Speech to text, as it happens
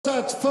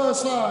That's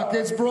first luck.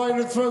 It's Brian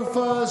to throw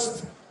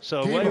first.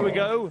 So away we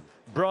go.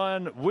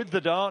 Brian with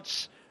the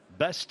darts.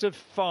 Best of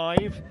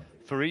 5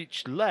 for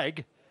each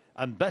leg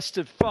and best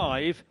of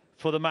 5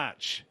 for the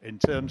match in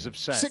terms of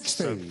sets.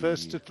 60. So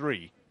first to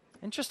 3.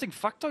 Interesting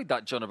factoid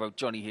that, John, about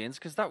Johnny Haines,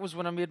 because that was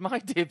when I made my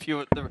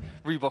debut at the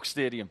Reebok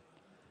Stadium.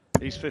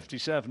 He's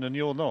 57 and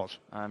you're not.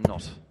 I'm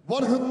not.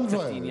 100.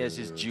 15 years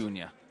is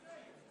junior,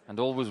 and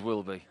always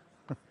will be.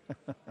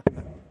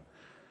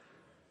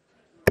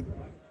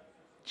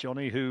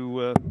 Johnny,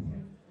 who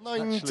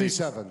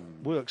 97.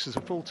 works as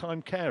a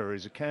full-time carer.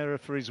 He's a carer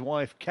for his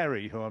wife,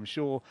 Kerry, who I'm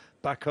sure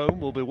back home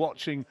will be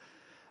watching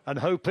and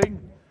hoping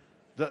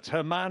that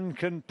her man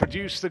can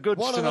produce the goods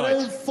tonight.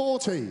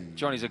 140.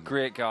 Johnny's a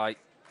great guy.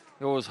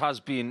 He always has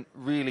been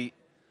really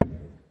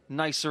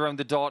nice around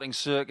the darting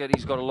circuit.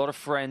 He's got a lot of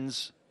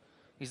friends.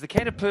 He's the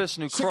kind of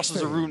person who crosses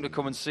 60. a room to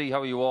come and see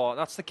how you are.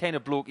 That's the kind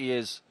of bloke he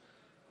is.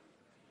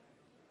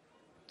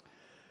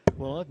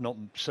 Well, I've not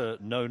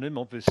known him,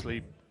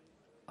 obviously.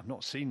 I've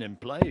not seen him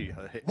play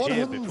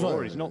here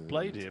before. He's not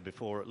played here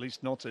before, at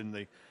least not in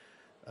the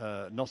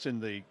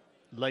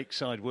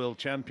Lakeside World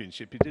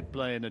Championship. He did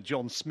play in a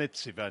John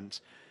Smith's event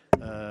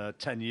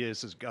 10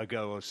 years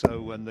ago or so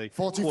when the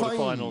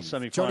quarterfinal,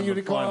 semi-final,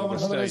 and final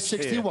were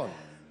staged here.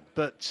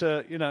 But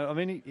you know, I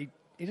mean,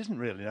 he doesn't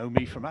really know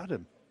me from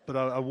Adam. But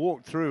I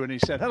walked through and he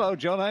said, "Hello,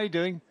 John. How you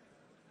doing?"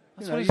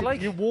 That's what he's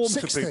like. You're warm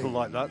 60. to people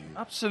like that.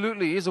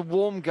 Absolutely, he's a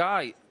warm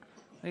guy.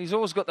 And he's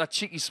always got that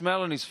cheeky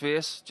smile on his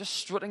face, just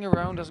strutting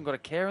around, hasn't got a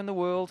care in the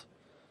world.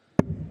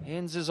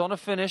 Haines is on a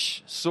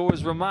finish, so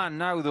is Raman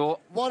now, though.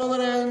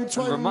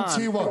 121.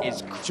 Raman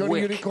is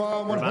quick.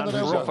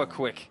 Raman's Proper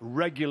quick.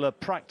 Regular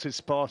practice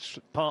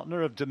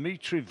partner of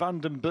Dimitri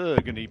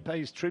Vandenberg, and he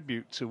pays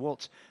tribute to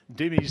what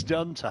Dimmy's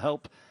done to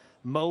help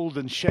mould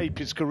and shape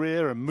his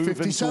career and move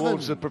him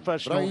towards the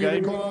professional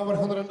game.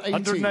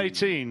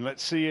 118.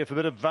 Let's see if a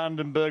bit of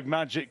Vandenberg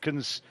magic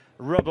can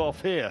rub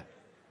off here.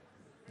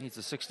 Needs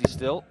a 60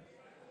 still.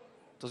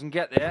 Doesn't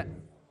get there.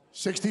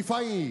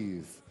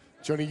 65.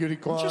 Johnny, you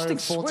require Interesting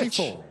 44. switch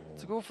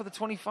to go for the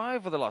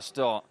 25 with the last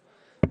start.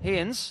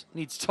 Haines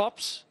needs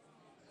tops.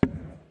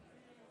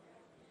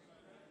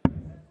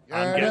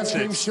 And gets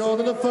it.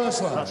 Short in the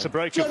first line. That's a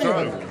breaker Johnny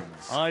throw.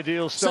 Haines.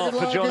 Ideal start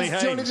Second for Johnny line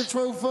is Johnny to Haines.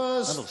 throw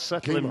first. That'll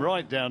settle him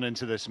right down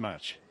into this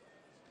match.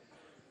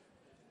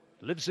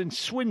 Lives in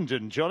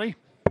Swindon, Johnny.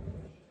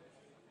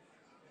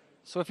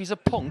 So if he's a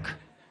punk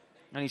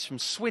and he's from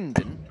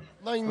Swindon,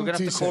 we're going to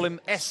have to call him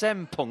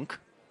SM Punk.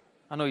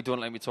 I know you don't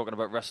like me talking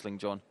about wrestling,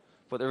 John,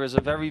 but there is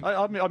a very...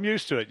 I'm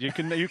used to it. You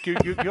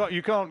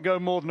can't go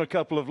more than a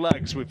couple of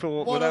legs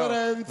without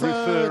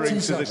referring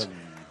to this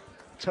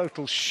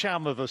total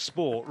sham of a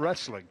sport,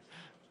 wrestling.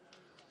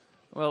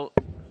 Well,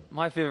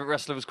 my favourite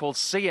wrestler was called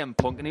CM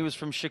Punk, and he was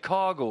from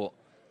Chicago.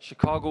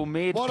 Chicago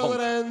made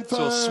Punk.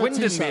 So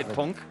Swindon made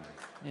Punk.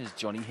 Here's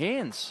Johnny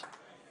Haines.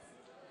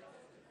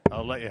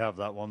 I'll let you have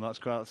that one. That's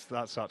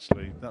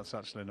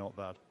actually not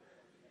bad.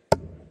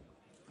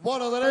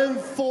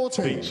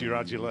 140. Beats your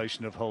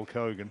adulation of Hulk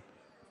Hogan.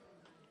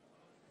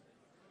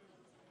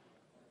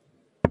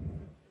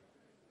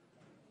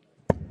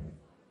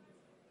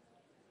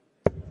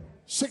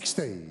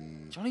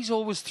 Johnny's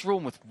always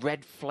thrown with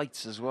red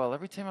flights as well.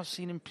 Every time I've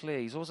seen him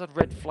play, he's always had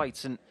red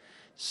flights, and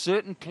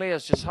certain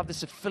players just have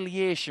this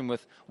affiliation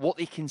with what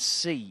they can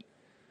see.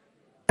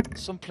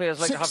 Some players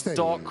like to have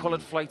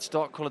dark-coloured flights,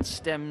 dark-coloured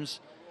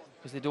stems,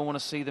 because they don't want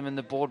to see them in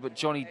the board, but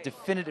Johnny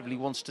definitively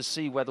wants to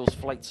see where those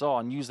flights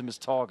are and use them as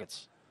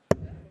targets.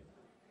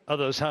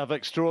 Others have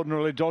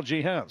extraordinarily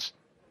dodgy hats.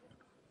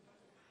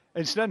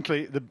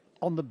 Incidentally,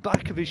 on the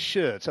back of his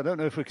shirt, I don't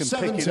know if we can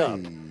pick it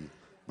up.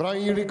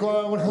 Brian, you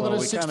require 164. Well,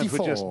 we can if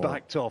we just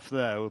backed off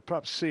there. We'll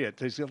perhaps see it.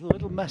 There's a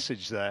little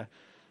message there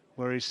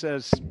where he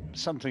says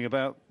something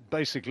about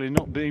basically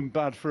not being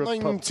bad for a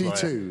pub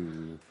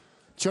player.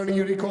 Johnny,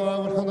 you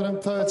require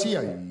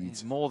 138.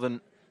 He's more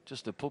than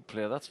just a pub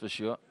player, that's for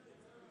sure.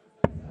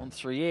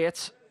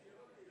 138.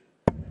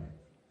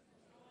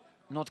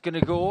 Not going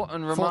to go,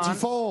 and Raman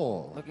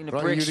 44. looking to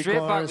break straight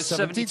back with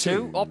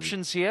 72.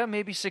 Options here,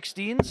 maybe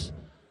 16s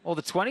or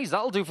the 20s.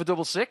 That'll do for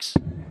double 6.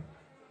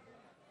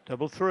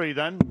 Double 3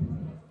 then.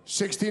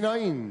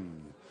 69.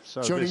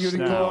 So Johnny, this you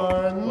now,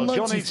 well, 94.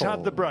 Johnny's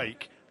had the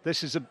break.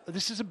 This is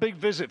a big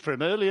visit for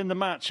him early in the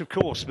match, of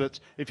course. But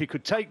if he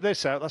could take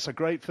this out, that's a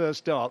great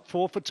first dart.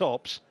 4 for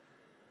tops.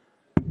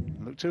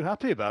 Didn't look too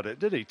happy about it,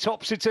 did he?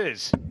 Tops it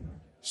is.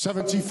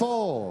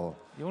 74.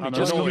 You only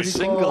just got a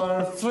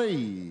single.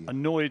 3.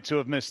 Annoyed to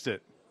have missed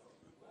it.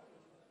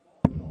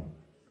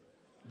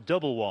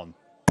 Double 1.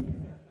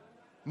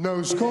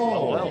 No score.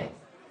 Oh, well.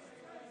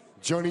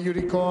 Johnny, you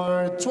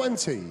require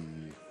 20.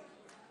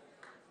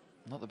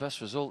 Not the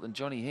best result, and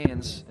Johnny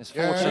Haines is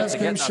fortunate to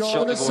get that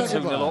shot to go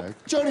 2-0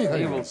 up. Johnny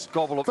He will Haines.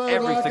 gobble up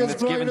everything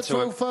that's given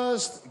to him.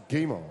 First.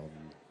 Game on.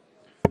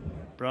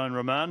 Brian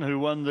Raman, who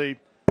won the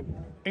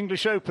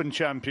English Open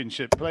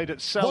Championship, played at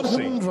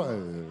Chelsea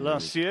 100.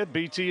 last year.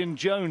 Beattie and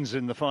Jones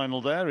in the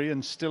final there.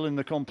 Ian's still in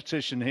the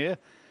competition here.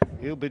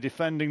 He'll be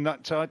defending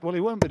that title. Well,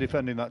 he won't be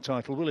defending that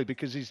title, will he?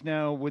 Because he's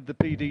now with the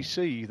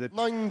PDC. The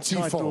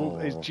 94. title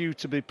is due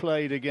to be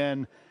played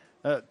again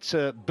at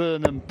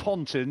Burnham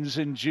Pontins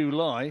in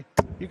July.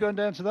 You going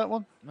down to that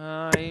one?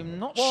 I'm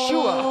not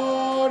sure.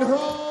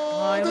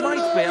 I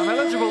might be. I'm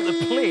eligible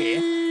to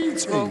play.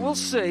 Well, we'll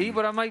see,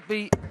 but I might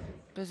be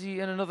busy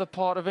in another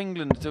part of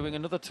England doing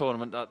another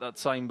tournament at that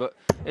time. But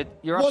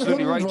you're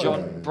absolutely right,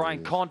 John.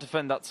 Brian can't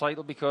defend that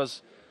title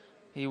because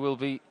he will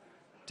be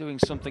doing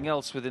something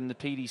else within the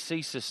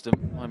PDC system,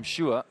 I'm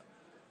sure.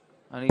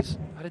 And he's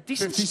had a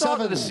decent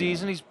start to the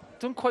season. He's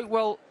done quite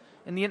well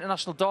in the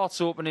International Darts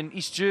Open in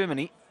East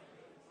Germany.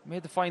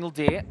 Made the final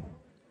day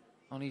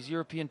on his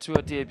European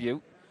Tour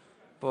debut.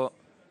 But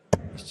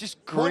it's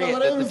just great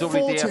that the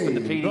WDF and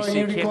the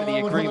PDC came to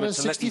the agreement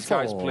to let these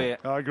guys play.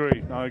 I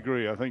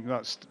agree. I think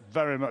that's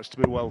very much to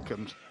be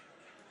welcomed.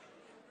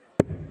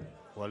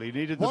 Well, he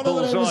needed the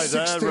bullseye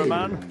there,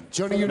 Raman.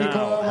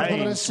 Now,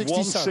 Haines,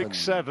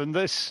 167.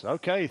 This,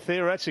 okay,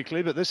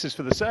 theoretically, but this is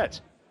for the set.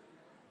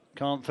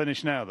 Can't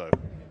finish now, though.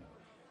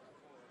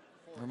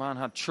 Raman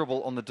had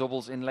trouble on the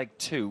doubles in leg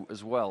 2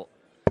 as well.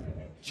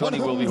 Johnny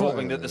will be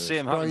hoping that the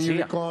same happens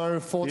here.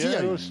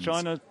 Yeah, he was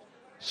trying to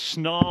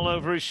snarl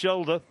over his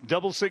shoulder.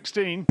 Double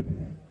 16.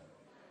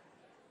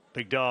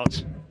 Big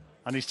dart.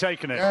 And he's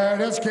taken it.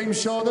 That's game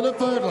short in the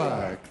third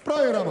leg.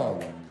 Brian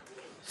Raman.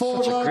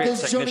 Such a great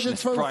technician,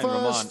 this Brian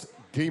Raman.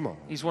 Game on.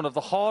 He's one of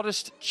the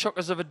hardest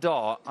chuckers of a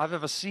dart I've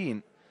ever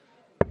seen.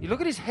 You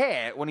look at his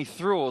hair when he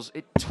throws,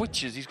 it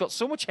twitches. He's got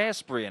so much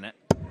hairspray in it.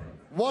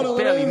 It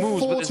barely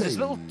moves, but there's this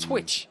little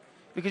twitch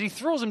because he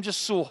throws them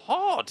just so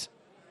hard.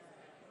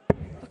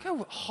 Look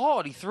how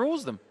hard he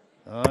throws them.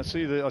 I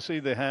see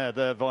the hair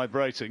there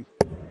vibrating.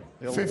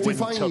 The old 55.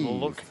 wind tunnel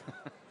look.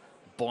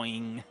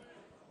 Boing.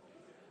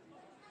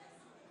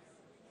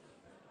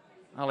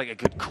 I like a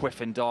good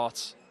quiff in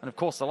darts. And of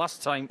course, the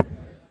last time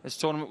this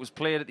tournament was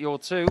played at the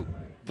O2,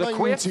 the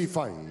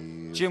 95.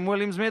 quiff, Jim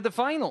Williams made the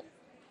final.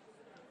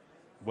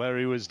 Where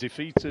he was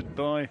defeated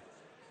by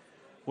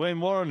Wayne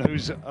Warren,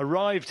 who's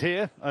arrived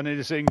here and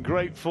is in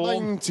great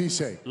form.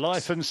 96.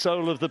 Life and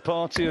soul of the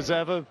party as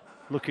ever.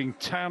 Looking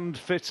tanned,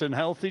 fit and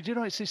healthy. Do you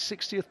know it's his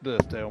 60th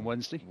birthday on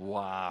Wednesday?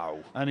 Wow.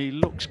 And he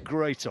looks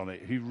great on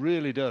it. He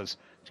really does.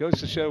 It goes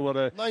to show what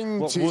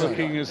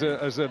working as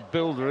a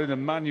builder in a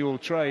manual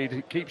trade,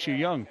 it keeps you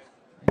young.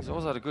 He's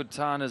always had a good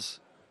tan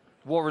as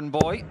Warren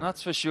boy,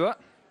 that's for sure.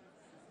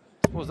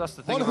 I suppose that's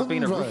the thing about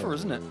being a roofer,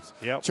 isn't it?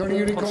 Yep.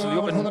 Constantly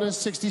up in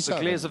the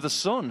glaze of the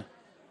sun.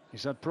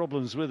 He's had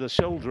problems with a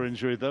shoulder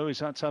injury, though. He's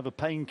had to have a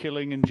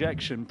pain-killing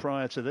injection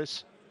prior to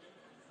this.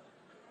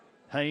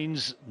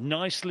 Haines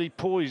nicely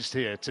poised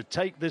here to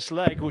take this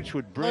leg, which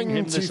would bring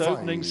him this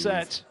opening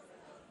set.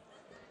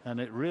 And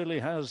it really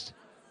has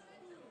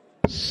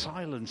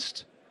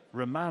silenced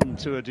Raman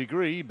to a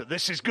degree, but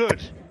this is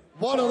good.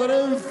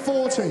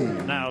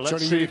 140. Now,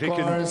 let's see if he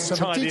can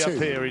tidy up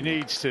here. He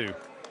needs to.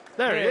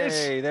 There he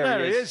is.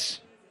 There he is.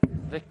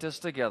 Victors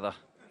together.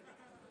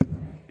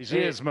 His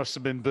ears must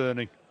have been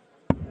burning.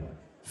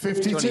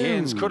 52. Johnny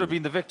Haines could have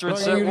been the victor in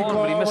set 1,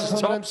 but he misses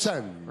tops.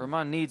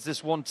 Raman needs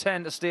this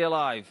 110 to stay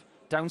alive.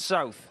 Down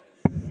south.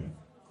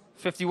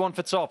 51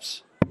 for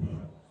tops.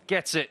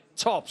 Gets it.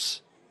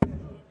 Tops.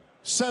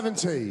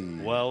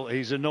 70. Well,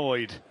 he's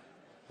annoyed.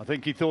 I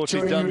think he thought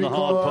he'd done the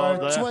hard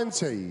part there.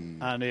 20.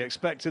 And he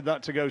expected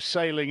that to go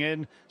sailing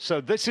in.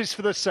 So this is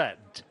for the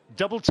set.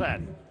 Double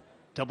 10.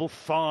 Double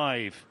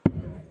 5.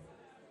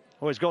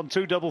 Oh, he's gone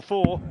 2 double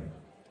 4.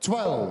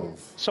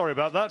 12. Sorry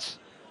about that.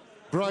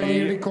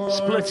 He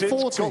split it,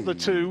 40. got the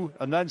 2,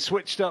 and then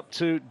switched up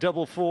to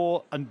double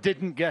 4 and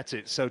didn't get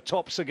it. So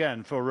tops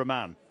again for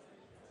Raman.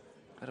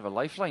 Bit of a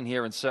lifeline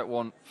here in set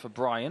 1 for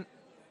Brian.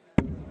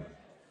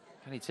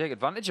 Can he take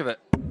advantage of it?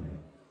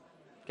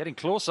 Getting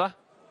closer.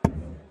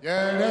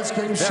 Yeah, that's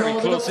game Very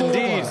short close of the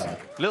indeed. forward.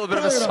 Little bit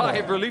of a sigh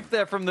of relief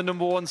there from the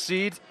number 1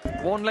 seed.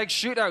 One leg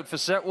shootout for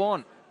set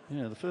 1.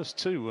 Yeah, the first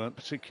 2 weren't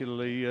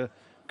particularly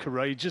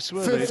courageous,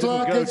 were they? Fifth Didn't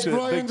leg, go it's to it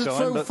Brian big to time,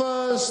 throw but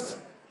first.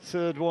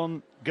 third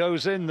one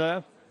goes in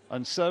there.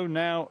 And so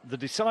now the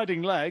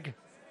deciding leg,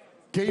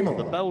 Game on.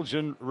 the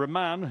Belgian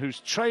Raman, who's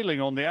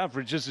trailing on the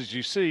averages, as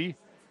you see,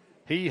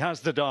 he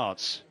has the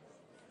darts.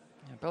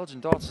 Yeah, Belgian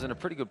darts is in a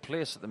pretty good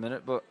place at the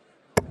minute, but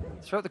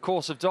throughout the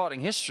course of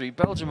darting history,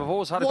 Belgium have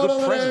always had a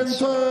good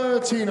presence.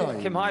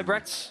 139. Kim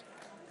Huybrechts,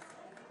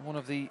 one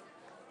of the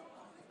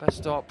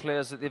best dart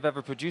players that they've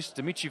ever produced.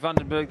 Dimitri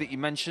Vandenberg that you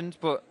mentioned,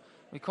 but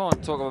we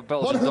can't talk about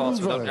Belgian darts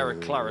without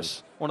Eric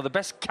Claris. One of the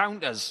best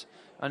counters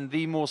and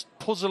the most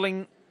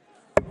puzzling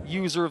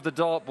user of the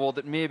dartboard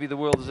that maybe the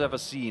world has ever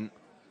seen.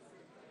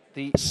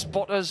 The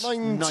spotter's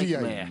 98.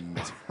 nightmare.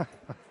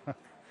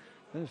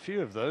 There's a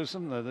few of those,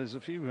 isn't there? There's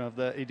a few who have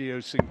their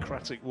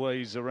idiosyncratic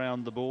ways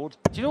around the board.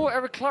 Do you know what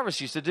Eric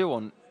Claris used to do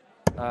on,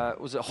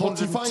 was it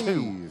 102?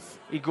 45.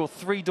 He'd go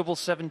 3 double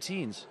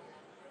 17s.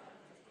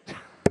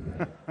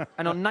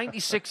 And on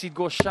 96, he'd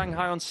go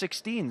Shanghai on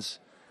 16s.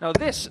 Now,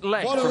 this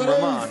leg from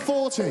Raman,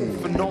 40.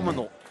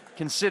 phenomenal,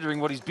 considering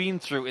what he's been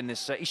through in this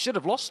set. He should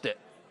have lost it.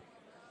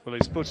 Well,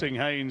 he's putting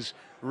Haines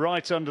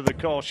right under the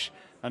cosh.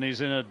 and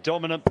he's in a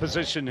dominant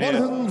position here.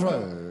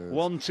 100.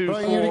 1, 2,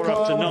 Brian 4 Unicorn,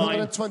 up to 9.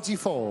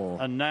 124.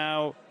 And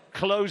now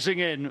closing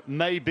in,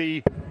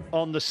 maybe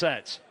on the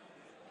set.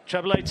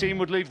 Treble 18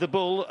 would leave the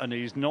bull, and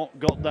he's not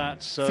got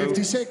that. So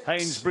 56.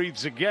 Haines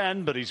breathes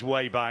again, but he's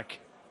way back.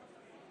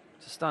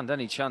 To stand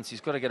any chance,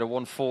 he's got to get a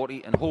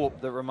 140 and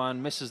hope that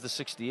Raman misses the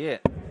 68.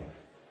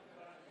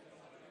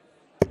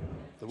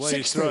 The way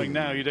he's throwing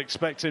now, you'd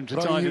expect him to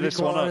tidy this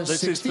one up.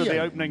 This is for the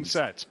opening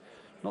set.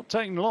 Not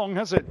taking long,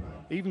 has it?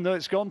 Even though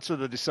it's gone to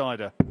the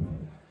decider.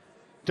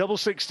 Double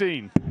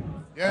 16.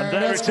 Yeah, and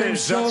there it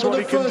is. That's what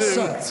he can do.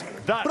 Set.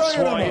 That's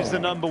Brian why Raman. he's the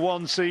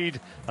 #1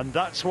 seed, and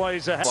that's why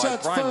he's ahead.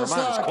 Set Brian first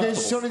Raman is lag is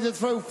comfortable. Johnny to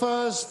throw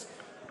first.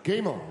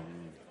 Game on.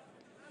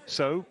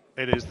 So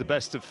it is the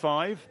best of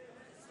 5,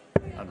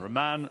 and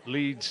Raman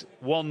leads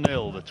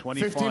 1-0, the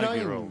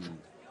 25-year-old. 59.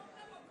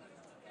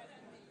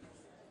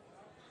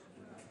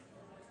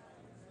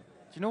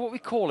 Do you know what we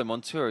call him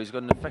on tour? He's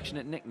got an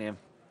affectionate nickname.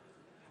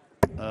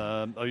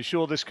 Are you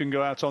sure this can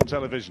go out on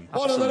television?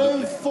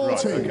 140.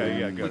 Right, okay,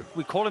 yeah, go.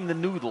 We call him the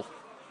Noodle.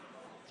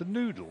 The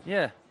noodle.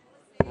 Yeah,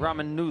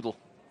 Ramen Noodle.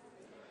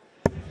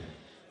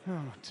 Oh,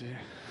 dear.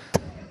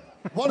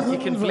 100. You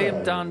can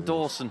blame Dan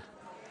Dawson,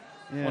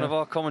 Yeah. one of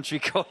our commentary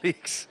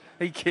colleagues.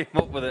 He came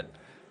up with it.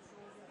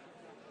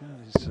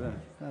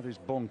 That is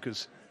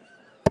bonkers.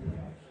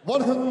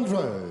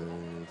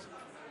 100.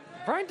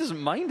 Brian doesn't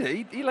mind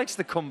it. He likes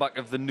the comeback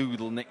of the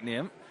Noodle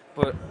nickname,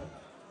 but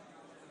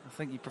I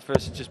think he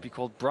prefers to just be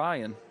called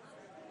Brian.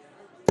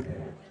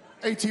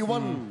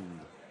 81.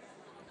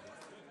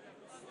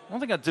 One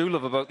thing I do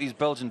love about these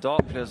Belgian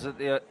dart players is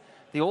that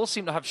they all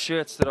seem to have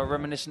shirts that are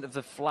reminiscent of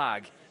the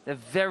flag. They're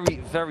very,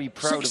 very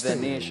proud of their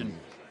 60. nation.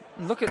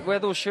 And look at where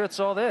those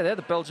shirts are there. They're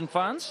the Belgian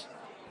fans.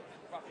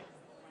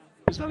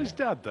 Is that his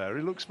dad there?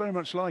 He looks very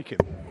much like him.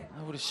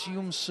 I would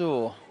assume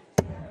so.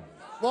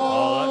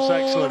 Oh,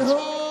 that's excellent.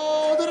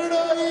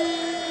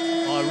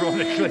 180.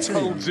 Ironically,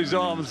 holds his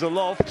arms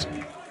aloft.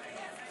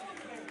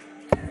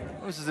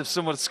 It was as if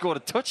someone had scored a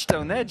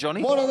touchdown there,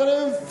 Johnny.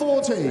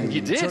 140.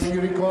 You did. Johnny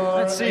Unicorn,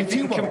 Let's see if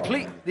you can 81.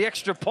 complete the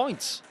extra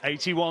points.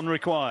 81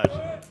 required.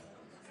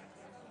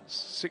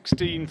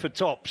 16 for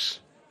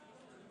tops.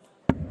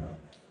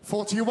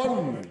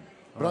 41.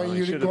 Brian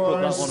he should have put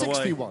Unicorn, that one away.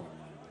 61.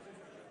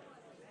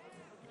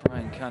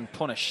 Brian can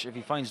punish if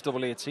he finds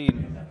double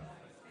 18.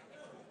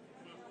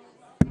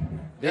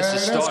 This Yeah,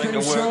 is that's starting to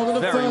getting short in work the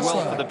very first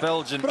well for leg. the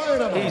Belgian. Brian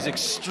Raman. He's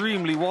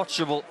extremely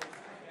watchable.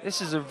 This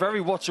is a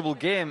very watchable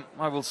game,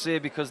 I will say,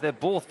 because they're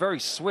both very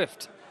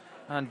swift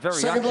and very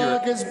Second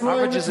accurate. leg is Brian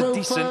Averages to are throw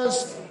decent.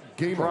 first.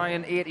 Game on.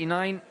 Brian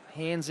 89,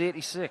 Haines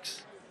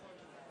 86.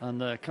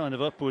 And they're kind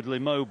of upwardly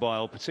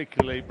mobile,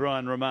 particularly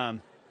Brian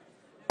Raman,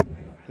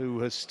 who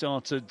has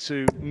started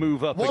to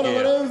move up again.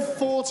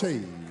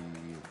 140.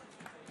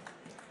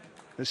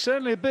 There's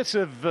certainly a bit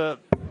of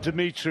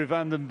Dimitri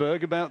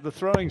Vandenberg about the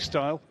throwing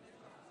style.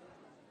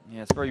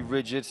 Yeah, it's very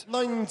rigid.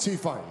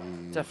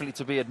 95. Definitely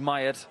to be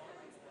admired.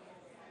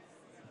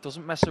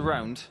 Doesn't mess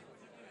around.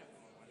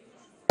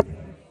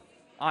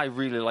 I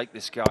really like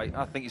this guy.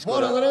 I think he's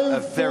got a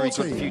very good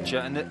 140. future.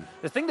 And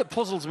the thing that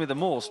puzzles me the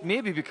most,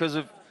 maybe because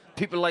of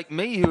people like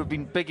me who have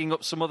been bigging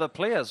up some other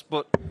players,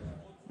 but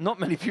not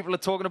many people are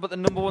talking about the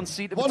 #1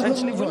 seed to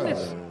potentially win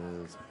this.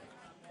 100.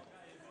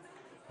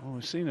 Oh,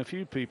 we've seen a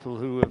few people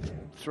who have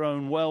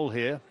thrown well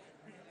here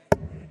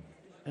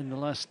in the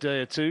last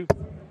day or two.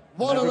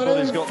 And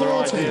everybody's got their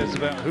 140. ideas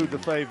about who the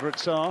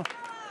favourites are.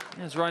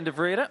 There's Ryan de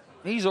Vrede.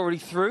 He's already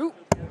through.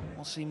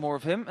 We'll see more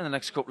of him in the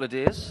next couple of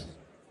days.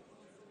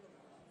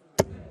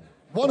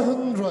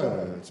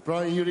 100.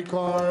 Brian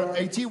Unicorn,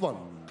 81.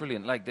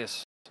 Brilliant like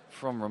this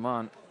from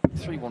Raman.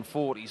 3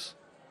 140s.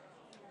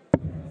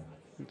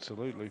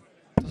 Absolutely.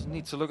 Doesn't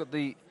need to look at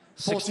the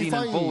 16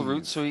 and bull 45.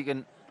 route, so he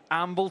can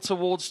amble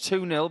towards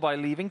 2-0 by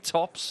leaving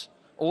tops,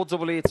 or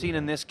double 18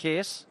 in this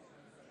case.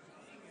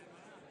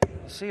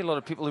 I see a lot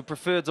of people who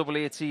prefer double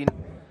 18.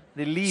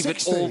 They leave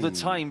it all the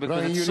 60. time because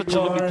Brian it's such a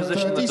lovely Unicorn,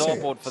 position on the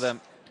 36. dartboard for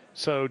them.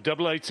 So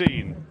double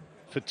 18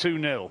 for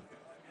 2-0.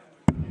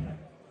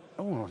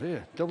 Oh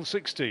dear, double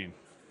 16.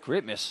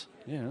 Great miss.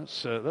 Yeah,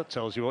 that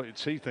tells you what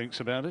he thinks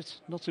about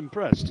it. Not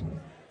impressed.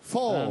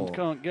 4. And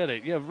can't get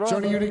it. Yeah,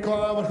 Johnny right.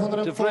 Unicorn,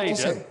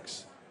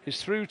 146.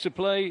 Is through to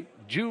play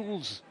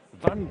Jules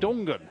van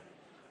Dongen,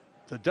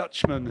 the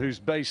Dutchman who's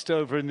based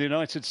over in the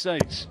United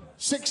States.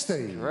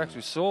 60. Correct,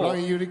 we saw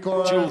Brian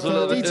Unicorn, Jules a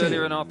little bit 32.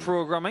 earlier in our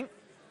programming.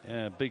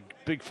 Yeah,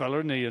 big fella,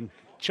 isn't he? And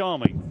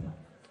charming.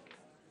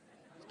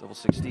 Double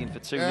 16 for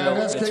 2-0.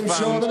 And that's It's came short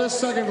in found. the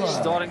second leg.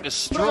 Starting to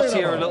strut Brian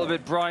here a Raman. little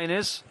bit, Brian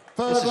is.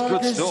 Third This is leg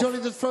good is stuff.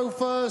 Johnny to throw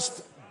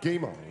first.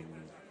 Game on.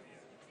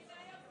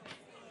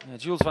 Yeah,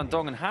 Jules van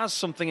Dongen has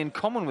something in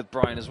common with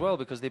Brian as well,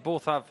 because they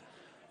both have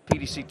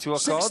PDC Tour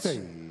 60.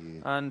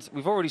 cards. And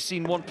we've already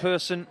seen one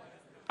person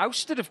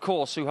ousted, of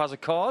course, who has a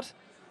card.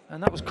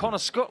 And that was Connor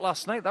Scott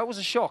last night. That was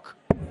a shock.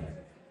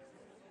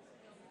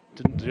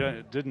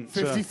 Didn't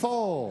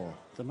 54.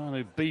 the man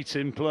who beat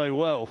him play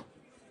well?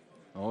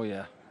 Oh,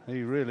 yeah.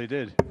 He really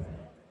did.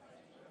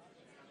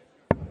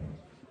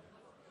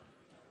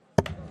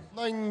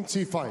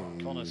 95.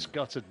 Connor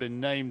Scott had been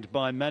named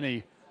by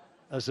many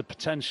as a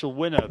potential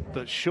winner,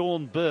 but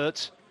Sean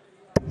Burt,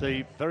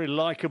 the very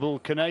likeable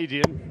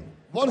Canadian,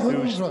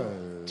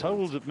 100.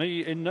 told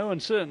me in no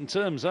uncertain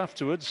terms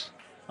afterwards,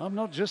 I'm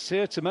not just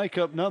here to make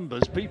up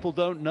numbers. People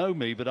don't know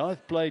me, but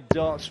I've played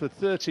darts for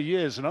 30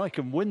 years and I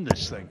can win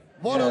this thing.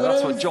 Yeah,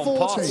 that's what John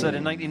Part said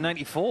in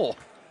 1994.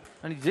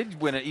 And he did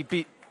win it. He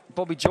beat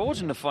Bobby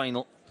George in the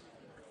final.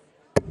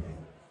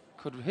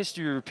 Could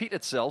history repeat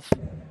itself?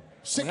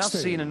 60. We have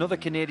seen another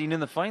Canadian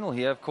in the final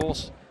here, of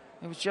course.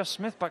 It was Jeff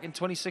Smith back in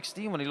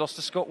 2016 when he lost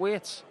to Scott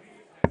Waits.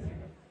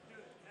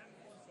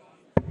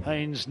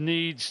 Haines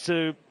needs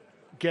to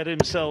get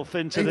himself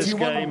into this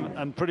game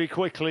and pretty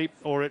quickly,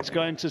 or it's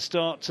going to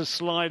start to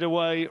slide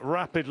away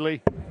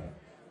rapidly.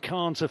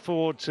 Can't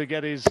afford to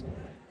get his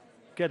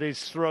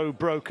throw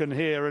broken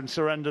here and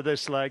surrender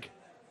this leg.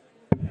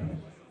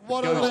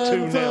 Goes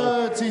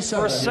 2-0.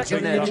 For a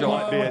second there,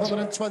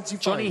 John.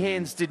 Johnny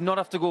Haines did not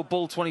have to go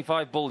bull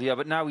 25 bull here,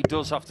 but now he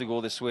does have to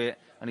go this way,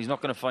 and he's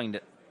not going to find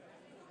it.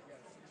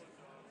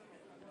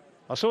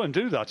 I saw him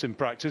do that in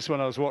practice when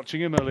I was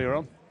watching him earlier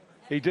on.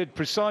 He did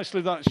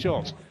precisely that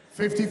shot.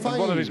 55.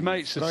 And one of his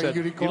mates had said,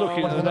 "You're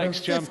looking at the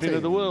next champion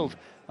of the world."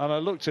 And I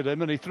looked at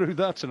him and he threw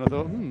that, and I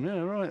thought, yeah,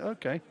 right,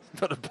 okay.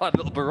 Not a bad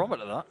little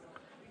barometer, that.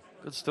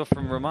 Good stuff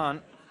from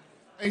Raman.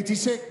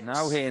 86.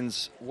 Now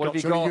Haines, what have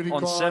you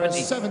got on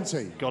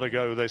 70? Got to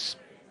go this.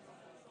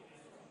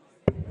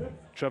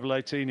 Treble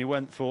 18 he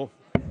went for.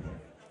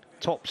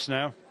 Tops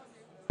now.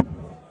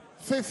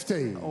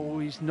 50. Oh,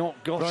 he's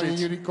not got Brian it.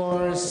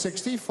 Unicorn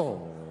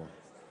 64.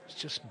 It's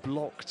just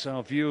blocked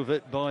our view of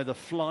it by the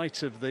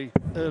flight of the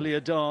earlier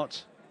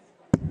dart.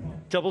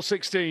 Double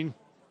 16.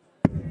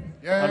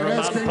 Yeah, and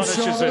Raman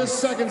punishes him.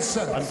 Second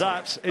set. And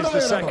that is the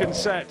second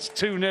set.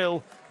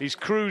 2-0. He's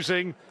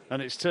cruising,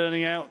 and it's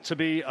turning out to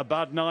be a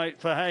bad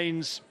night for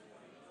Haines.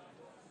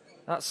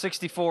 That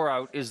 64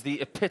 out is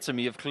the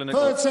epitome of clinical.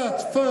 Third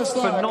set, first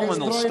leg.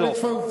 Phenomenal stuff.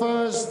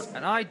 First.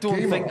 And I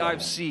don't think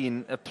I've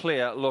seen a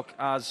player look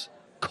as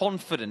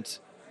confident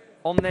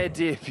on their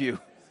debut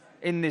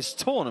in this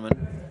tournament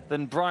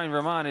than Brian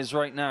Raman is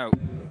right now.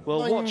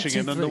 Well, 93. watching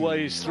him and the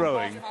way he's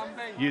throwing,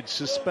 you'd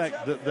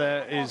suspect that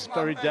there is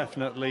very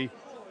definitely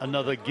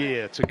another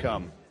gear to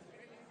come,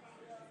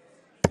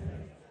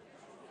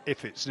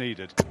 if it's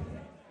needed.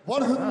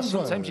 100.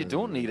 Sometimes you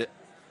don't need it.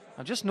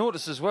 I've just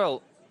noticed as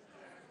well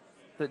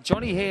that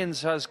Johnny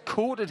Haines has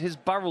coated his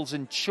barrels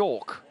in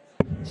chalk.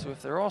 So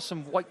if there are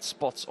some white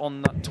spots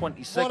on that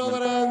 20 segment,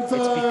 it's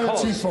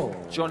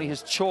because Johnny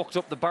has chalked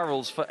up the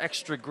barrels for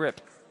extra grip.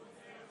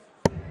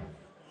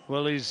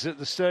 Well, he's at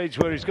the stage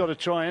where he's got to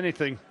try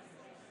anything,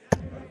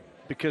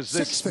 because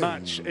this 60.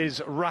 match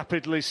is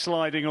rapidly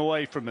sliding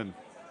away from him.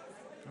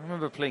 I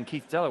remember playing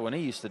Keith Deller when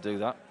he used to do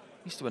that.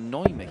 He used to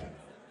annoy me.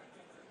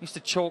 He used to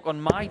chalk on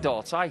my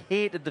darts. I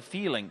hated the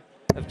feeling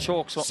of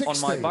chalks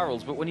on my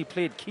barrels, but when he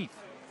played Keith,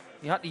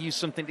 you had to use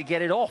something to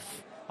get it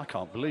off. I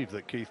can't believe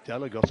that Keith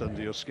Deller got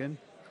under your skin.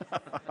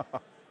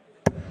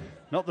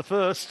 Not the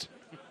first.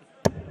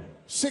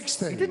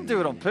 60. He didn't do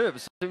it on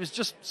purpose. It was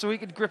just so he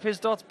could grip his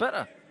darts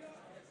better.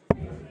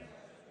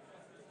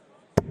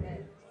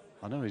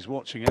 I know he's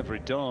watching every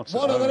dart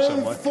at home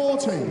somewhere.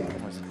 40.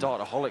 Well, he's a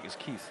dartaholic, is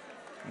Keith.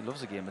 He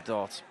loves a game of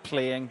darts.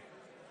 Playing,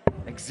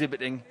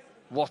 exhibiting,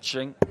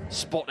 watching,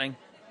 spotting.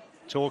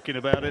 Talking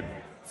about it.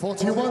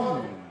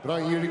 41.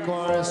 Brian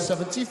Unicorn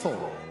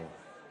 74.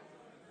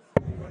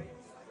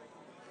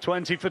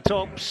 20 for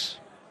tops.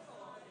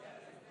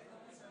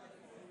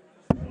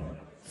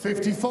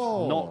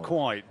 54. Not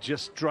quite,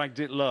 just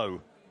dragged it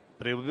low.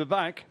 But he'll be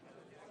back.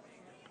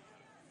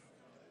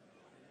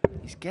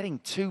 He's getting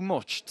too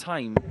much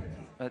time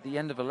at the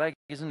end of a leg,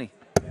 isn't he?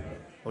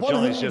 Well,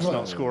 Johnny's just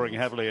not scoring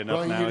heavily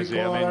enough now, is he?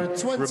 I mean,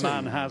 20.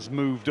 Raman has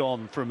moved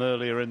on from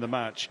earlier in the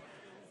match,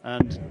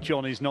 and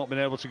Johnny's not been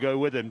able to go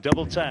with him.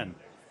 Double 10.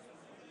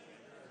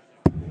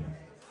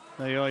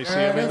 There you are, you see,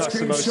 I mean, that's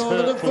the most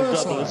hurtful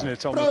double, isn't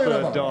it, on the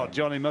third dart?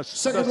 Johnny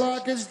must be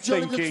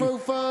thinking,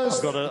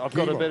 I've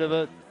got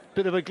a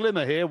bit of a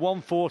glimmer here,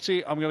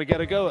 140, I'm going to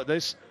get a go at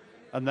this,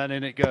 and then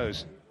in it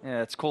goes.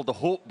 Yeah, it's called the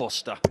Hope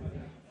Buster.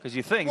 Because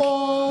you think,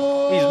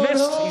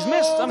 he's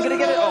missed, I'm going to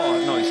get it.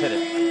 Oh, no, he's hit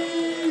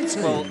it.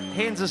 Well,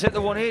 Haines has hit the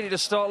 180 to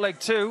start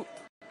leg two,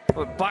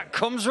 but back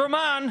comes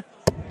Raman.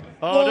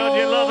 Oh, don't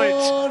you love it?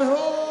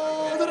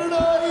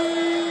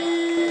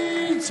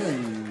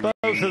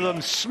 Both of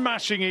them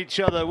smashing each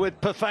other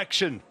with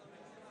perfection.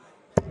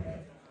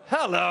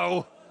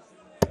 Hello.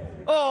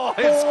 Oh,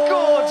 it's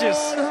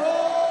gorgeous.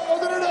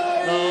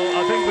 Oh,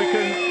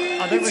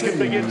 I think we can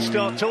begin to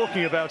start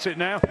talking about it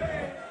now.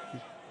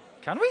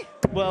 Can we?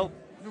 Well,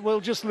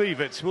 we'll just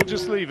leave it. We'll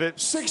just leave it.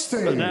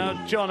 60. But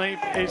now Johnny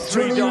is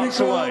 3 darts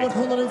away.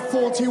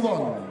 141.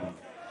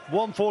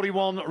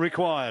 141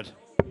 required.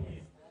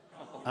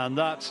 And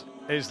that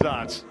is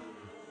that.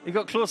 He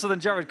got closer than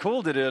Jared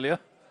Cole did earlier.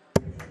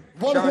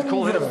 Jared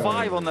Cole hit a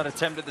 5 on that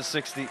attempt at the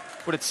 60,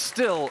 but it's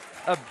still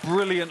a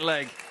brilliant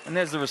leg. And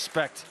there's the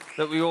respect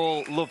that we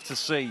all love to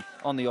see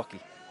on the hockey.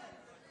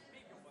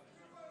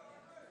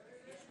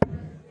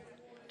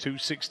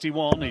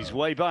 261, he's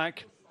way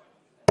back.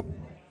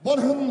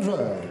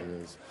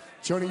 100.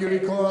 Johnny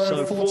Unicorn,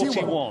 So 41.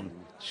 41.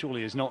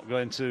 Surely he's not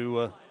going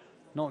to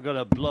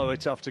blow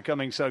it after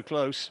coming so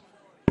close.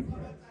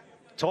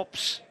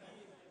 Tops.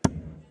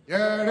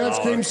 Yeah, that's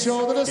came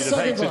short of the You'd have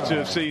second hated lag. to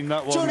have seen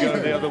that one Johnny go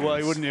the other Haines.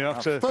 way, wouldn't you?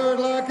 After Third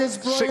lag is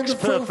Brian 6 to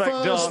throw perfect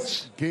first.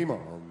 darts. Game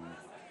on.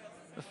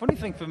 The funny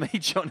thing for me,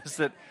 John, is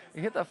that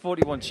he hit that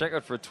 41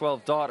 checkout for a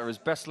 12 darter, his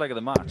best leg of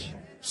the match.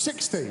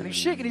 16. And he's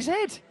shaking his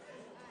head.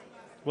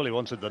 Well, he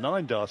wanted the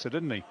 9 darter,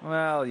 didn't he?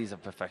 Well, he's a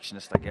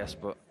perfectionist, I guess,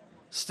 but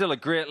still a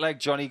great leg,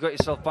 Johnny. You got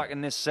yourself back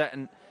in this set,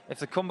 and if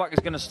the comeback is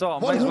going to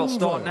start, might as well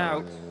start now.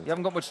 You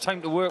haven't got much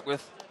time to work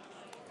with.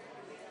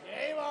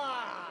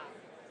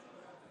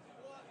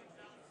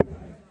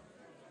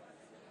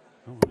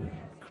 Oh,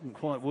 couldn't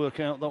quite work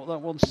out what that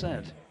one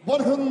said.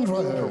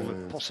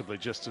 100. Possibly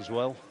just as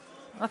well.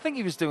 I think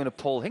he was doing a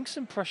Paul Hinks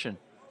impression.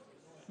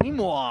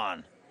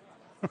 Nimwan.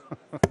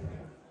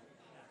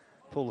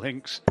 Paul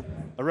Hinks,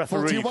 a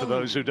referee 41. for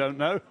those who don't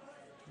know.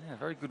 Yeah,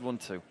 very good one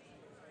too.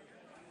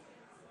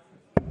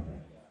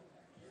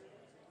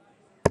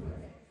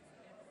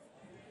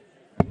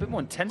 A bit more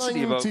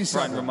intensity about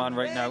 97. Brian Raman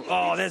right now.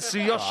 Oh, there's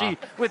Tsuyoshi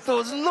with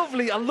those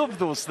lovely, I love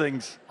those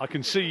things. I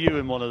can see you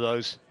in one of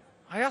those.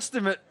 I asked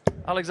him at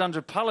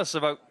Alexandra Palace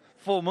about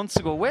 4 months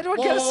ago, where do I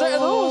get a set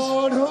of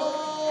those?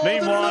 100.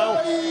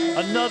 Meanwhile,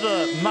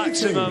 another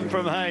maximum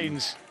from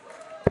Haines,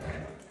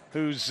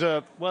 who's,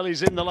 well,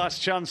 he's in the last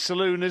chance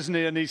saloon, isn't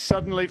he? And he's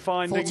suddenly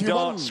finding 41.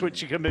 darts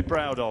which he can be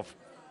proud of.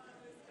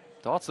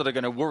 Darts that are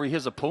going to worry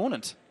his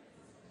opponent.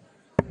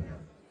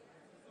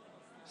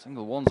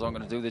 Single ones aren't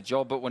going to do the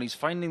job, but when he's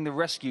finding the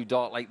rescue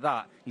dart like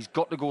that, he's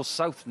got to go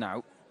south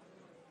now.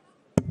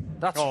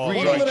 That's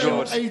really good.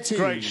 118.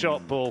 Great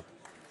shot, Paul.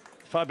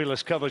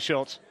 Fabulous cover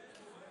shot.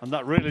 And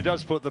that really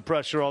does put the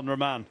pressure on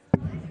Raman,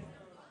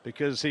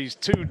 because he's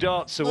 2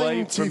 darts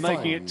away from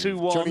making it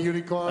 2-1 Johnny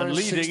Unicorn, and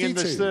leading in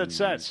this 62. third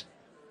set.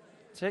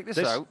 Take this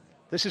out.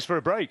 This is for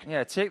a break.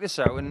 Yeah, take this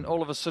out, and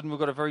all of a sudden we've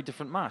got a very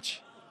different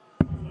match.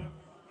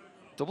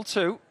 Double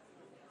 2.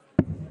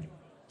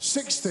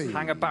 60.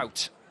 Hang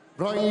about.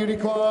 Brian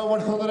Unicorn,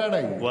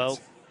 108. Well,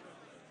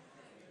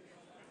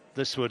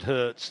 this would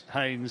hurt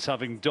Haines,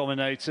 having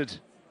dominated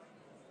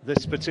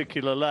this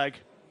particular leg.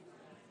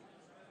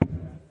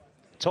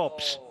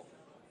 Tops.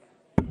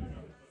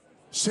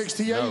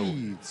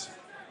 68.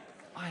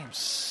 I am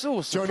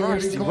so Johnny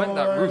surprised he went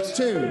that Unicorn, route.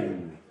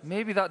 2.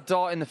 Maybe that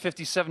dart in the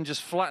 57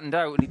 just flattened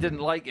out and he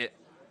didn't like it.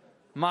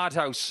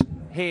 Madhouse,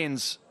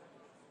 Haines.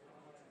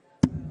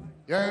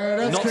 Yeah,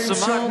 that's Not came so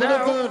short mad of the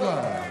now. third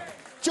lag.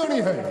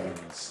 Johnny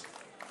Haines.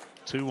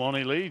 2-1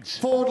 he leads.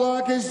 Fourth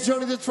lag is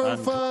Johnny to throw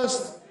And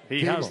first. He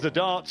Game has on. the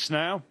darts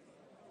now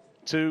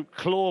to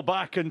claw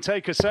back and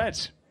take a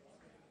set.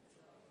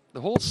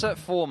 The whole set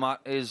format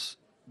is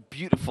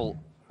beautiful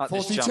at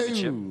this 42.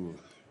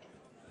 championship.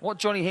 What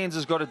Johnny Haines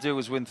has got to do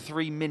is win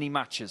 3 mini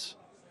matches.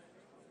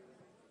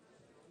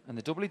 In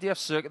the WDF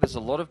circuit, there's a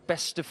lot of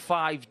best of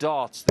 5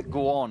 darts that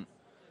go on.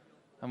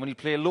 And when you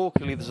play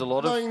locally, there's a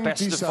lot of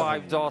best of 97.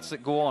 5 darts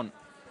that go on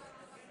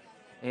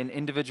in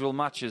individual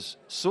matches.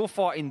 So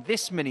far in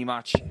this mini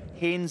match,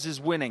 Haines is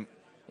winning.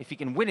 If he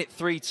can win it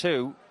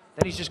 3-2,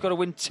 then he's just got to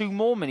win 2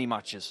 more mini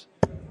matches.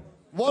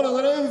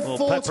 114.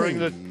 Well, peppering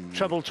the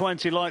treble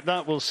 20 like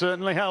that will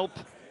certainly help.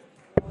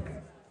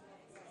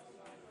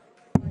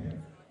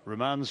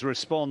 Raman's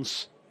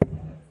response,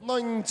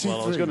 93.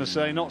 well, I was going to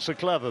say not so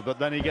clever, but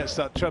then he gets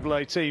that treble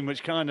 18,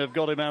 which kind of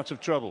got him out of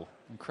trouble.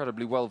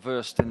 Incredibly well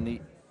versed in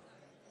the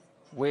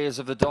ways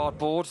of the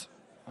dartboard.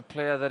 A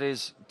player that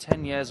is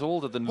 10 years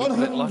older than Luke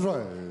 100.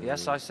 Littler.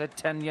 Yes, I said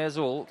 10 years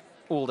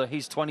older.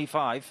 He's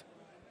 25.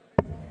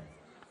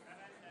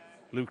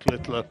 Luke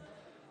Littler,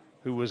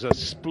 who was a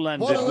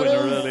splendid winner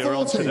earlier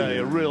on 140. today,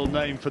 a real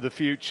name for the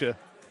future.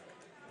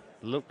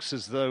 Looks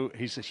as though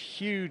he's a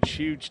huge,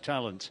 huge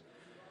talent.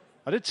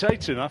 I did say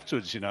to him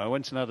afterwards, you know, I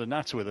went and had a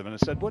natter with him and I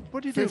said, what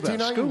do you do 59.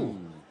 about school?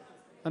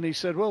 And he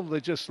said, well,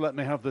 they just let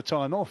me have the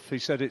time off. He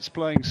said, it's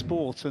playing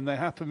sport and they're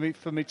happy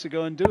for me to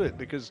go and do it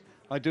because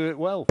I do it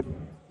well.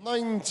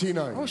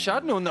 99. I wish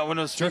I'd known that when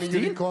I was Johnny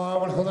 15. Unicorn,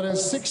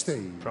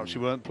 160. Perhaps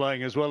you weren't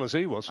playing as well as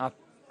he was. I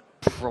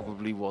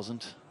probably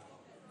wasn't.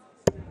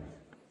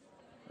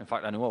 In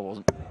fact, I knew I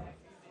wasn't.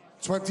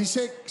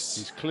 26.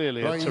 He's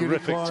clearly Brian a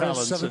terrific Unicorn,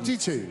 talent.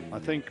 72. And I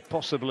think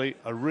possibly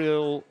a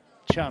real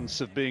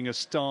chance of being a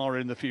star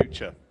in the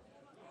future.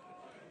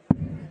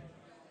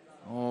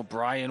 Oh,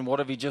 Brian, what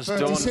have you just done?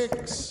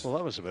 36. Well,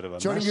 that was a bit of a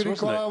Johnny mess,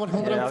 wasn't Unicorn, it?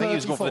 134. Yeah, I think he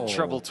was going for the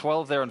treble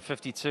 12 there on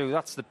 52.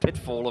 That's the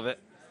pitfall of it.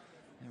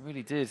 It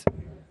really did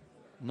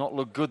not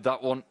look good,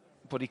 that one.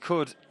 But he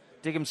could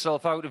dig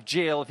himself out of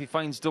jail if he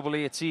finds double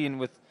 18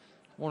 with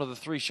one of the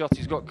 3 shots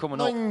he's got coming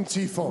up.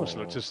 94. Almost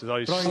looked as though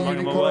he Brian slung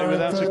him Unicorn, away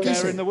without a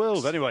care in the 36.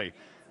 world. Anyway,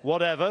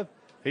 whatever.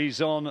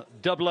 He's on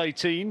double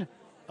 18,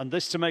 and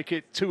this to make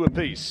it 2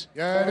 apiece.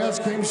 Yeah, that's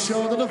came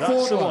short of the That's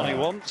fourth the one he line.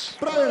 wants.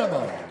 Brian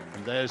Raman.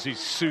 And there's his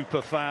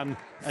super fan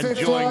Fifth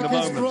enjoying the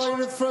lag is moment. Brian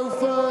to throw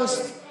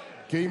first.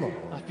 Game on.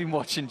 I've been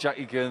watching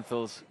Jackie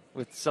Gernthals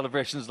with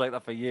celebrations like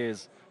that for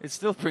years. It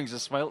still brings a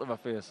smile to my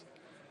face.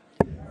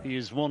 He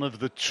is one of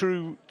the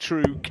true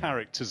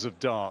characters of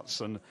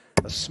darts, and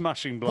a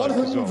smashing bloke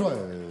as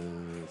well.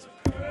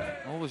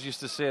 I always used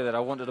to say that I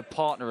wanted a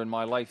partner in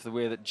my life the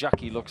way that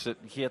Jackie looks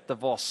at Geert de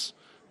Vos.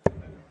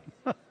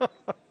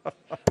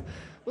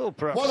 Well,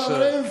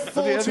 perhaps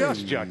have you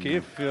asked Jackie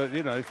if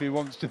you know, if he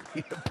wants to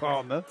be a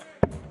partner?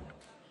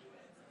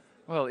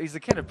 Well, he's the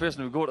kind of person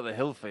who would go to the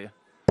hill for you,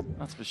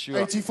 that's for sure.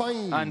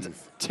 85. And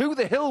to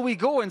the hill we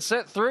go in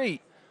set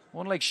 3.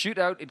 One leg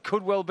shootout. It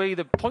could well be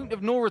the point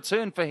of no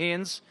return for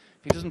Haines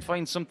if he doesn't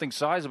find something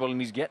sizable,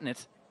 and he's getting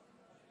it.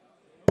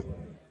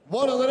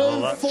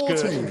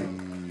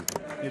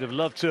 140. He'd have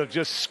loved to have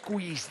just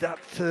squeezed that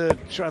third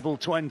treble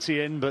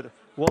 20 in, but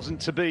wasn't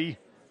to be.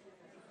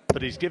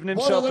 But he's given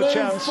himself a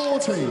chance.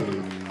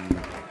 140.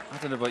 I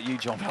don't know about you,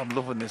 John, but I'm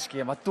loving this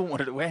game. I don't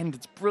want it to end.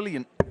 It's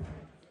brilliant.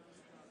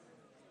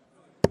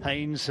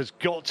 Haines has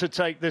got to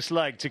take this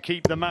leg to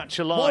keep the match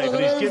alive,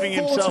 and he's giving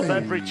himself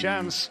every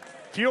chance.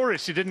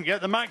 Furious he didn't get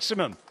the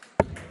maximum.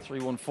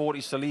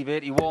 3-140 to leave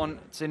 81.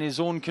 It's in his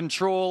own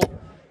control,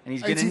 and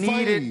he's going to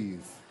need it.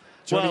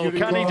 Well,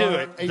 can he do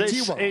it?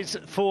 This is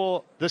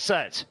for the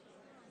set.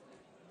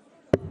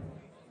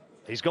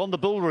 He's gone the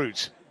bull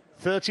route.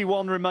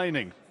 31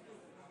 remaining.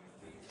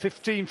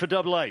 15 for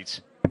double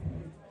 8.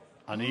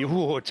 And he,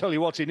 I tell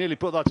you what, he nearly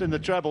put that in the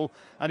treble,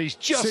 and he's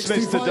just 65.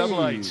 missed the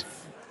double 8.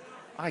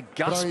 I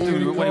gasped when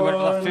he went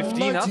for that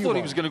 15. I thought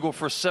he was going to go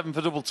for a 7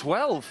 for double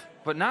 12.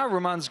 But now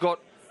Raman's got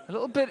a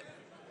little bit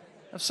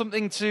of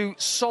something to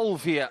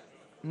solve here.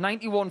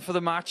 91 for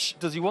the match.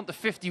 Does he want the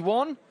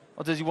 51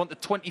 or does he want the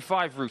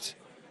 25 route?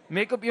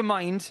 Make up your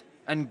mind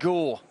and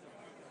go.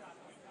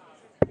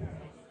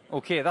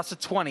 Okay, that's a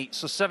 20,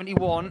 so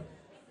 71.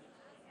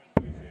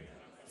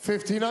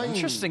 59.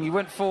 Interesting, he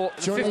went for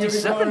the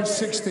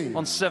 57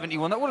 on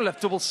 71. That would have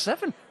left double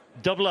 7.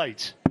 Double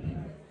 8.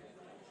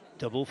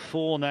 Double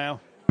 4 now.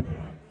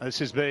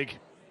 This is big.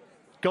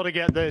 Got to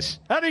get this.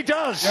 And he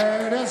does!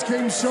 And as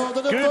came short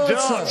of the Good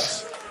first darts.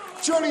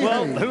 set. Johnny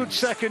Well, Haines. who'd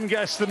second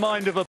guess the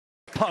mind of a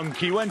punk?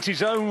 He went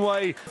his own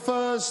way.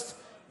 First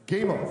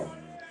game on.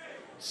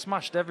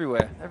 Smashed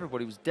everywhere.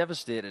 Everybody was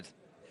devastated.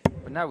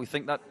 But now we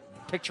think that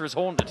picture is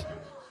haunted.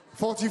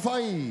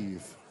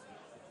 45.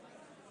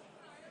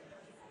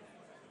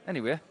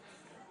 Anyway,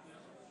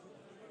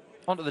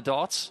 onto the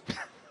darts.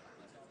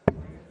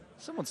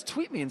 Someone's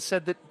tweeted me and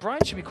said that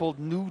Brian should be called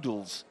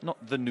Noodles,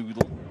 not the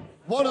Noodle.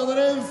 140.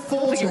 I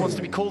don't think he wants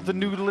to be called the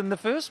Noodle in the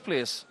first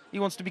place. He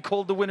wants to be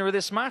called the winner of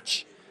this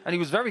match. And he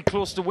was very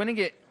close to winning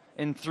it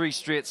in 3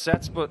 straight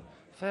sets, but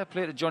fair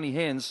play to Johnny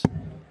Haines.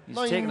 He's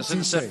taken us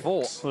into set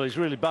 4. Well, he's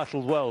really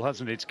battled well,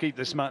 hasn't he, to keep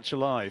this match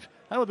alive.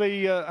 How are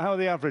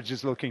the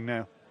averages looking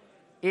now?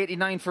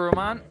 89 for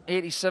Raman,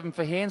 87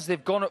 for Haines.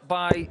 They've gone up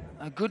by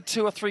a good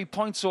 2 or 3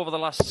 points over the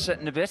last set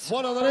and a bit.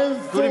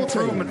 140. Good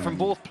improvement from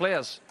both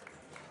players.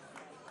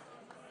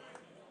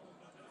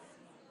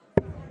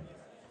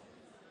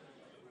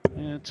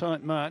 Yeah,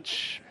 tight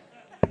match.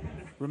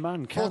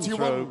 Raman can 41.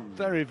 throw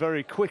very,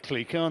 very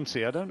quickly, can't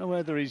he? I don't know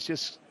whether he's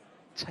just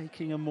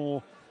taking a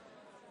more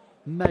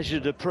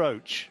measured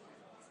approach.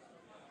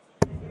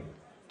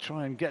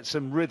 Try and get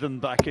some rhythm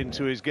back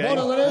into his game.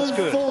 That's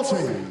good.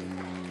 140.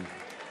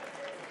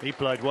 He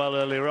played well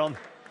earlier on.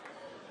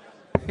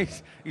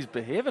 He's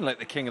behaving like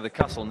the king of the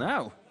castle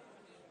now.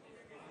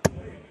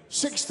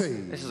 60.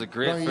 This is a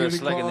great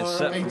first leg in this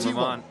set from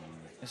Raman.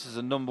 This is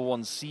a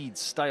 #1 seed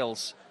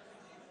Styles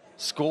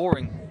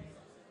scoring.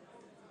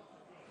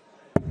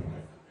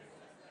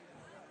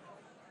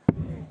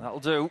 That'll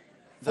do.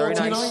 Very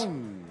 49. nice.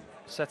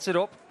 Sets it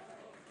up.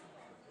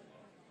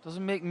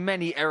 Doesn't make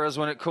many errors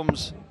when it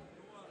comes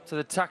to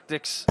the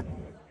tactics.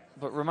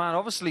 But Raman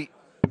obviously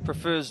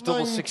prefers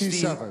double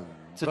 16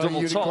 to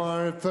double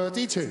top.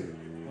 32.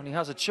 When he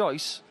has a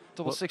choice,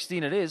 double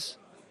 16 it is.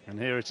 And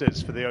here it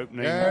is for the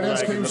opening And leg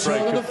as in came the short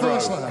break of the of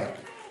first throw. leg.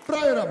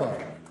 Brian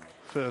Raman.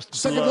 First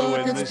Second blow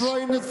leg in gets this,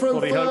 Brian to throw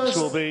what he hopes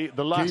first. will be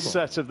the last Game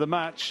set of the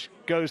match,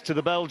 goes to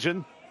the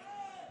Belgian.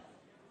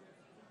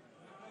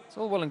 It's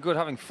all well and good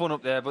having fun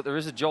up there, but there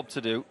is a job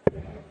to do.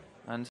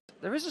 And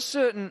there is a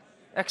certain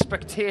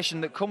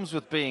expectation that comes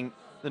with being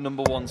the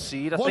 #1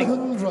 seed. I think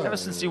 100. ever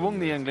since he won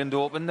the England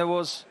Open, there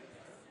was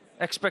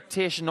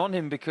expectation on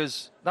him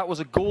because that was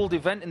a gold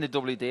event in the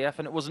WDF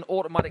and it was an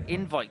automatic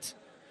invite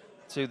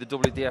to the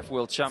WDF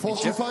World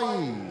Championship. 45.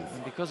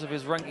 And because of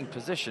his ranking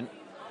position,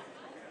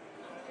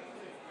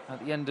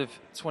 at the end of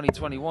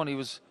 2021, he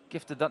was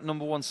gifted that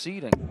 #1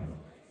 seeding.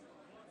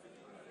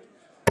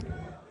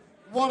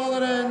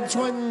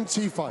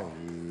 125.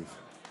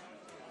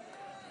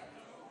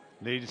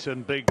 Needed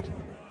some big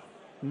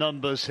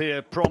numbers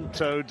here.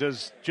 Prompto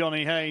does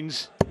Johnny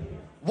Haines.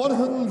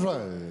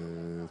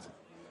 100.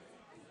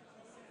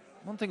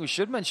 One thing we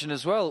should mention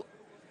as well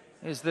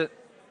is that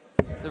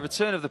the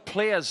return of the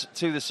players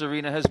to this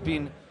arena has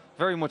been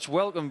very much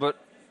welcome, but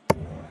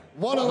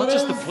not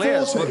just the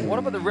players, but what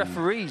about the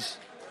referees?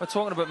 We're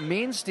talking about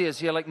mainstays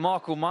here like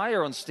Marco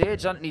Meyer on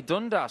stage, Anthony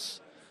Dundas,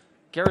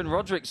 Geraint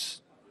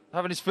Rodrigues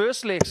having his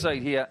first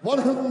Lakeside here.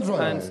 100.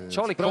 And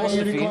Charlie Brian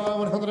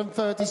Costerfield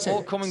 136.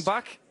 all coming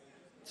back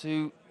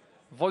to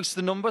voice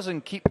the numbers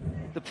and keep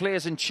the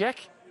players in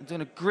check. And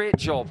doing a great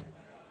job.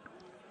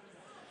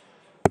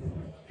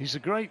 He's a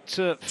great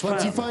fan,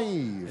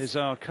 25. is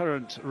our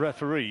current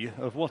referee,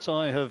 of what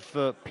I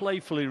have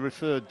playfully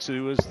referred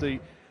to as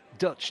the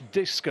Dutch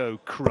disco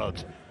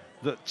crud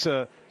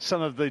that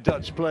some of the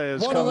Dutch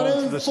players come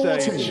onto the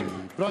stage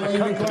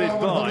accompanied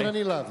by.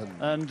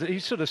 And he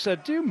sort of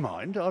said, do you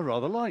mind? I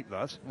rather like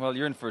that. Well,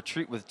 you're in for a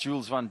treat with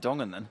Jules van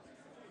Dongen then.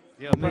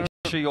 Yeah, Make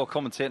sure you're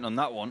commentating on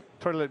that one.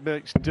 Probably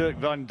makes Dirk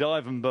van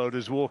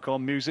Dijvenbode's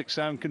walk-on music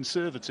sound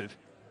conservative.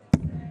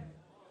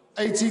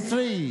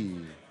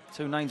 83.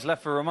 2 nines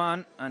left for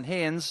Raman, and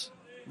Haines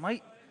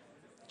might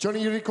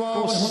Johnny, you require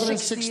go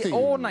 160 60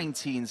 or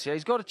 19s here.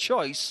 He's got a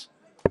choice.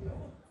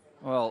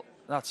 Well,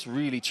 that's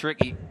really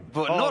tricky,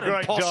 but not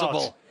impossible.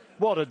 Dart.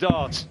 What a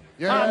dart.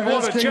 Yeah, and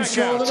what a check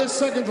out.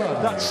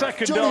 That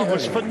second dart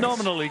was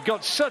phenomenal. He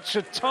got such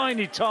a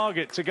tiny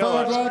target to go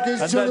at,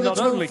 and then not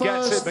only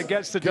gets it, but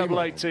gets the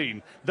double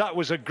 18. That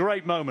was a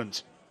great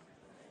moment.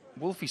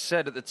 Wolfie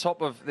said at the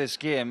top of this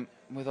game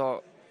with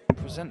our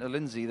presenter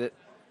Lindsay that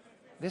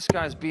this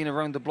guy's been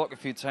around the block a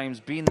few times,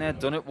 been there,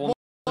 done it, won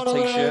the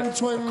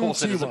t-shirt. Of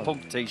course it is a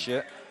punk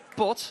t-shirt.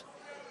 But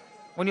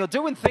when you're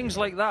doing things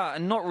like that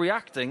and not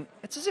reacting,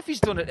 it's as if he's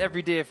done it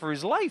every day for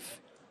his life.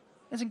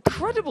 It's an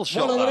incredible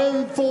shot.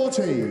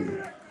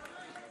 140.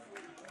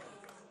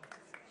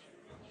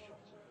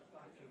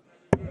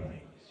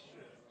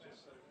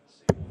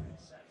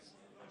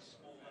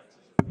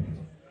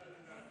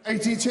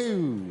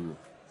 $82.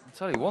 I'll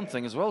tell you one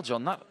thing as well,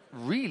 John, that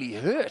really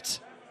hurt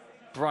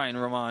Brian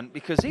Raman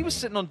because he was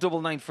sitting on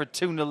double 9 for a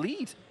 2-0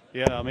 lead.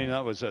 Yeah, I mean,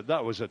 that was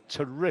a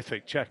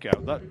terrific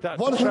checkout. That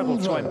treble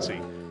 20,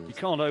 you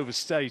can't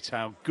overstate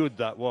how good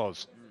that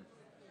was.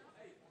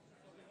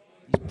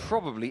 He's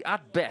probably,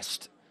 at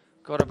best,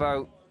 got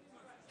about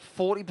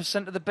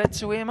 40% of the bed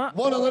to aim at.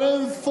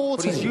 140.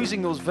 But he's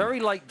using those very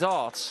light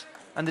darts,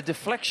 and the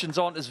deflections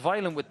aren't as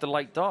violent with the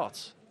light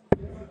darts.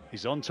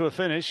 He's on to a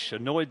finish,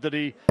 annoyed that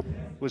he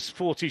was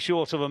 40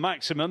 short of a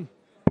maximum.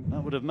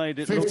 That would have made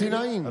it look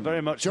a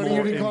very much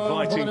more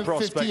inviting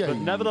prospect. But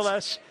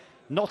nevertheless,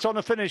 not on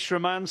a finish,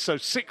 Raman, so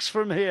 6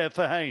 from here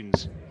for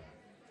Haines.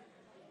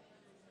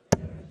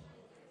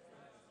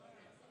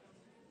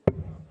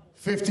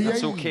 58.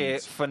 That's okay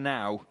for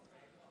now,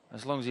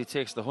 as long as he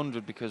takes the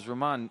 100, because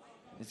Raman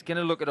is going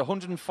to look at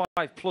 105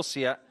 plus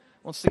here,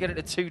 wants to get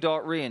it to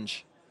 2-dart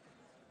range.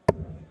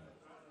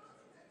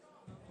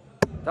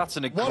 That's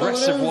an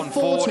aggressive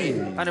 140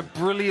 and a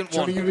brilliant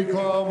one.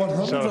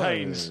 So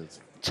Haines,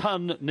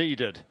 ton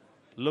needed.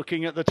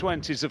 Looking at the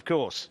 20s, of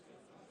course.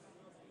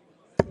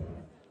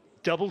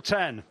 Double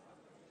 10.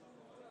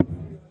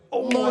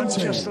 Oh, and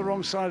just the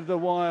wrong side of the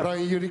wire.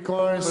 Brian, you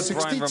require But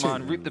 62. Brian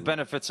Raman reaped the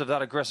benefits of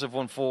that aggressive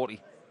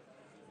 140.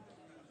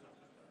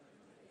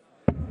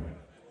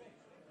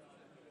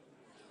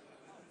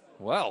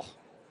 Well,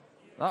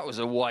 that was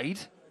a wide.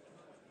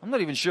 I'm not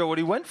even sure what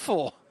he went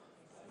for.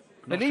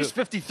 At least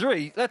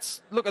 53.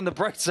 Let's look on the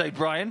bright side,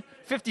 Brian.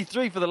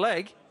 53 for the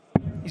leg.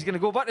 He's going to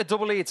go back to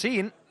double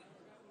 18.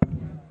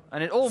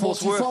 And it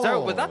almost 44. worked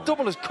out, but that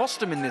double has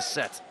cost him in this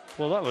set.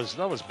 Well, that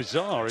was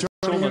bizarre. It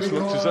almost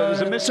looked as though it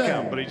was a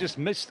miscount, but he just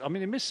missed. I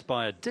mean, he missed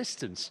by a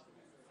distance.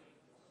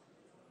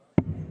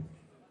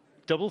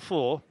 Double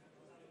 4.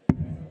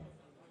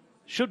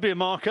 Should be a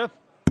marker.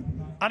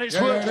 And it's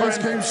worked for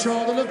him.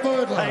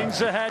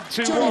 Haines ahead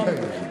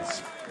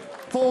 2-1.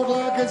 Forward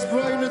leg is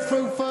Brian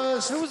through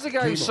first. Who was the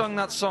guy who sung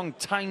that song,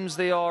 Times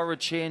They Are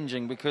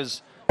A-Changing,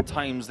 because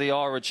times they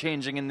are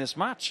a-changing in this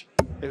match?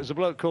 It was a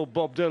bloke called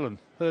Bob Dylan.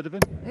 Heard of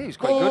him? He was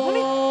quite good, wasn't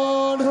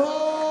he?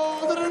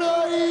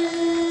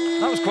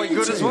 That was quite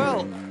good as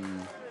well.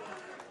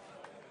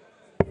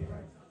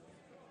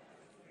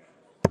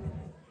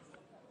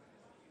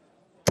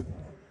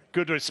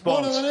 Good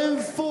response.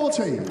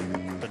 140.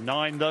 The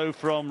 9, though,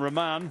 from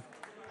Raman.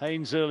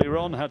 Haines earlier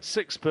on had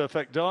 6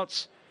 perfect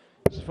darts.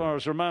 As far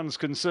as Raman's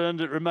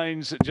concerned, it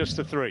remains at just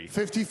a 3.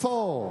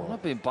 54. I'm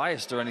not being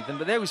biased or anything,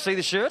 but there we see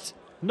the shirt.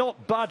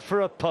 Not bad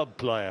for a pub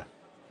player.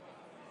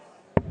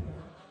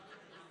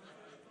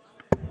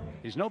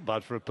 He's not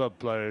bad for a pub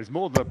player. He's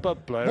more than a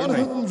pub player, isn't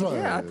he?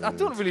 Yeah, I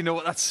don't really know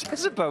what that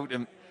says about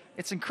him.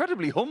 It's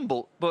incredibly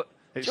humble, but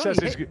it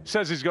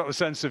says he's got a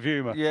sense of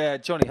humour. Yeah,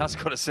 Johnny has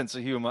got a sense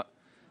of humour.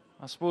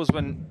 I suppose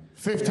when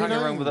you hang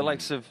around with the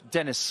likes of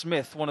Dennis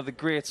Smith, one of the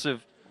greats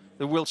of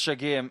the Wiltshire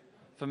game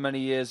for many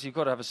years, you've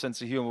got to have a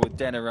sense of humour with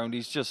Den around.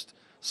 He's just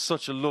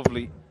such a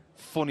lovely,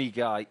 funny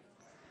guy.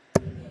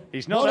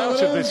 He's not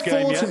out of this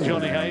game yet,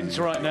 Johnny Haines,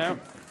 right now.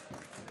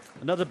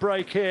 Another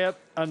break here,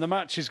 and the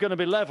match is going to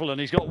be level, and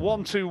he's got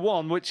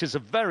 1-2-1, which is a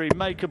very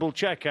makeable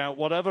checkout,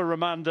 whatever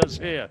Raman does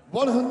here.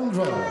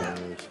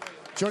 100.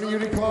 Johnny, you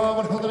require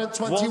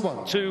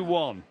 121.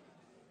 1-2-1.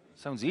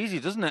 Sounds easy,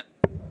 doesn't it?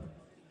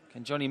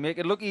 Can Johnny make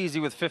it look easy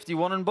with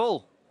 51 and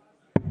bull?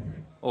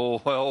 Oh,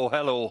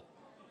 hello.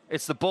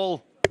 It's the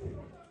bull.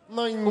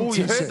 96. Oh,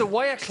 you heard the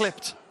wire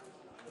clipped.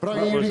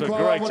 That was a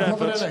great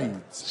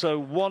effort. So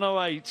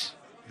 108.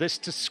 This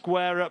to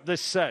square up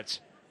this set.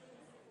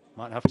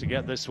 Might have to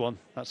get this one.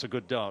 That's a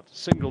good dart.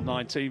 Single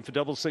 19 for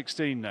double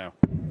 16 now.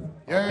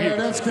 Yeah,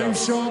 that's game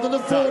short on the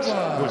third line.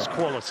 That was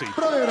quality.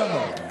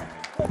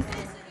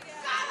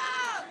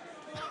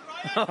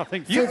 I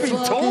think you've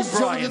been told,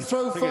 Brian. I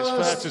think it's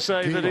fair to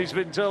say that he's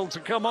been told to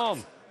come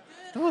on.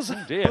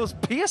 Those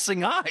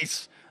piercing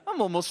eyes.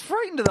 I'm almost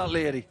frightened of that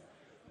lady.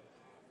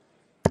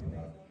 I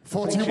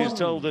think she's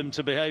told him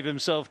to behave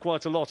himself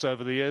quite a lot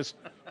over the years.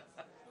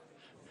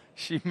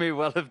 She may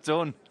well have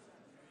done.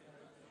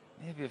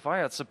 Maybe if I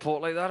had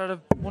support like that, I'd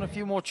have won a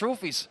few more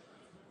trophies.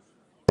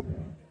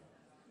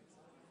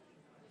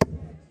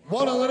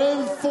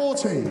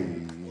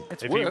 140.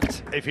 It's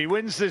worked. If he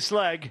wins this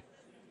leg,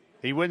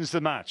 he wins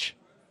the match.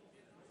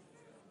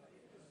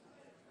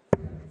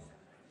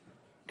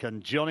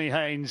 Can Johnny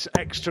Haines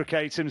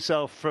extricate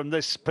himself from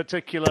this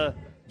particular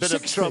bit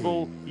of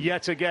trouble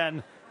yet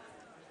again?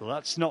 Well,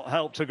 that's not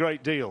helped a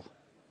great deal.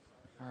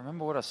 I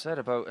remember what I said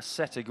about a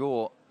set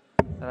ago,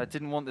 that I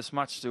didn't want this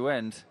match to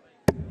end.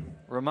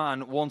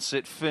 Raman wants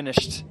it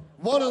finished.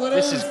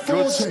 This is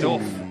good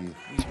stuff.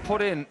 He's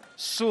put in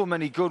so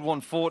many good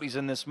 140s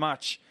in this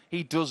match.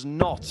 He does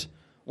not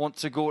want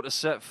to go to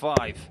set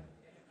 5.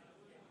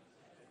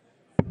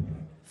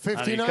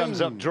 59. And he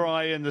comes up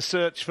dry in the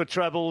search for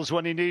trebles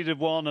when he needed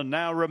one, and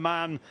now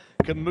Raman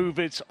can move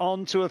it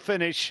on to a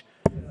finish.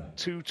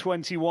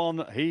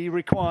 221 he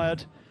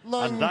required,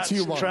 91. And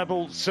that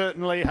treble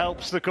certainly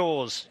helps the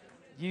cause.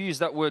 You use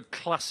that word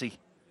classy.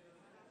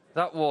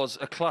 That was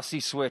a classy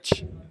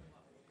switch.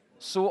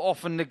 So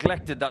often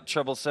neglected, that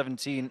treble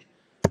 17.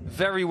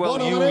 Very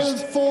well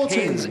used.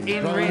 Haines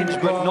in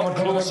range, but not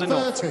close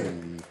enough.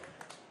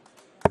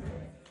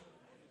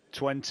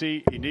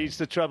 20, he needs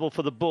the treble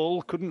for the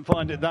bull. Couldn't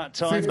find it that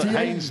time, 58. But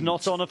Haines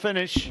not on a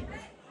finish.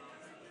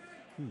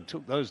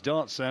 Took those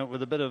darts out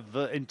with a bit of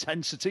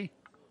intensity.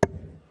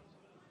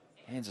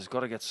 Haines has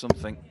got to get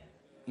something.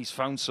 He's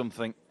found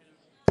something.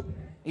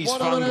 He's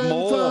found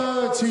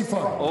more.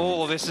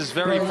 Oh, this is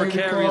very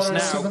precarious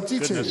now.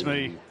 Goodness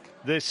me,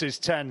 this is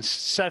tense.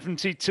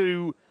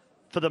 72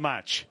 for the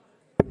match.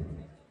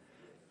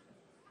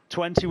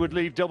 20 would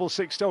leave double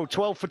 6. Oh,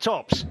 12 for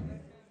tops.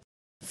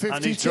 52.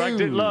 And he's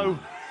dragged it low.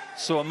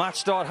 So a match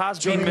start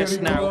has been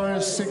missed now.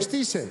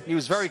 66. He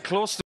was very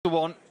close to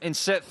one in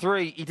set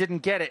 3. He didn't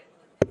get it.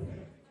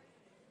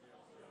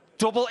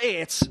 Double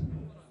 8.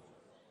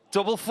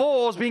 Double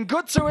 4's been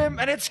good to him,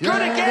 and it's good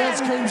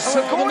again. And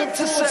we're going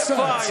to set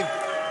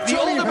 5. The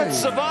ultimate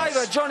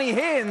survivor, Johnny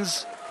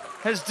Haines,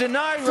 has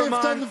denied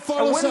Raman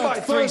a win by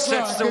 3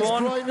 sets to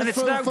 1, and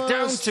it's now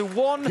down to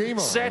 1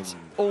 set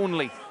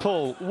only.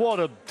 Paul, what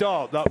a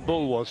dart that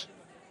bull was.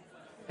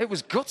 It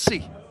was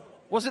gutsy.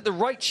 Was it the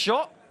right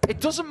shot? It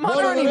doesn't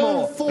matter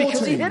anymore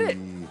because he hit it.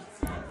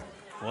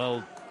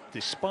 Well,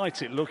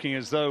 despite it looking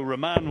as though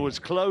Raman was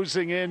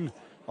closing in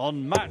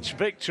on match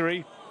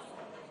victory,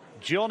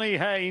 Johnny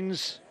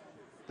Haines,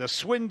 the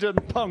Swindon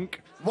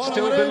punk,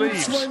 still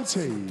believes.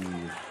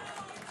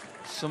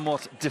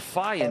 Somewhat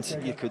defiant,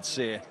 you could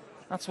say.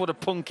 That's what a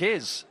punk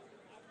is.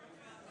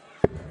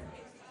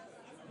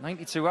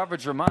 92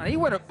 average Raman. He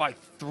went up by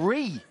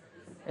 3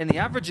 in the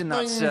average in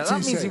that set.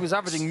 That means he was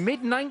averaging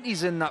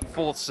mid-90s in that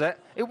 4th set.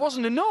 It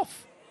wasn't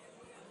enough.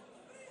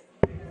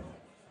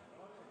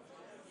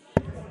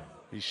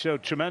 He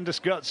showed tremendous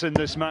guts in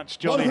this match,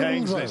 Johnny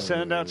Haines. It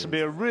turned out to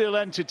be a real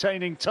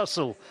entertaining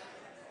tussle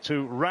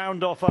to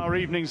round off our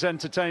evening's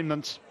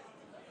entertainment.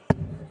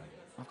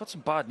 I've got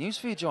some bad news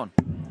for you, John.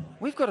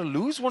 We've got to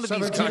lose one of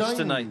these guys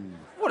tonight.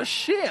 What a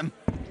shame.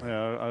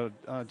 Yeah,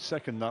 I'd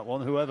second that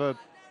one.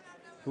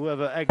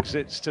 Whoever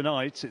exits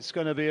tonight, it's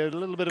going to be a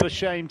little bit of a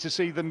shame to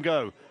see them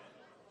go.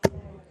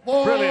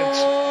 Brilliant.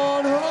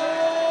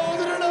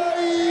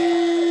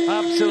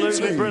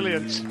 Absolutely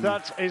brilliant.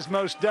 That is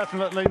most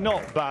definitely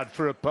not bad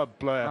for a pub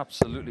player.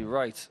 Absolutely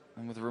right.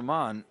 And with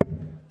Raman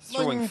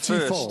throwing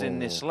first in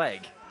this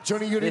leg,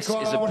 this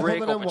is a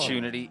break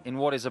opportunity in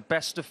what is a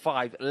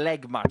best-of-5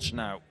 leg match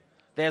now.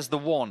 There's the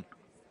 1.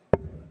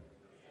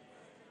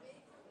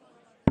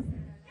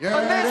 Yeah,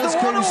 and there's the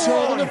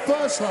 101. The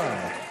first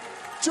line.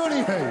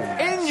 Johnny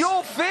Haines. In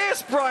your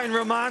face, Brian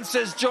Raman,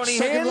 says Johnny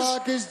Haines.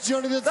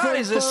 That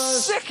is a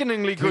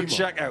sickeningly good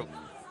checkout.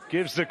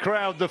 Gives the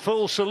crowd the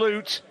full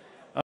salute,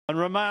 and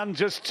Raman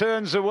just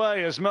turns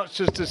away as much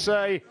as to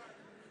say,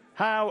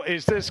 how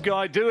is this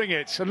guy doing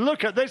it? And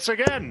look at this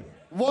again.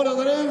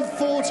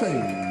 140.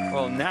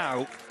 Well,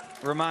 now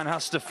Raman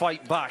has to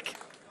fight back.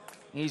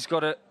 He's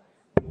got to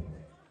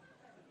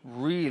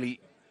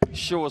really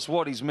show us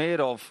what he's made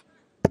of.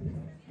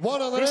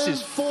 This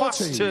is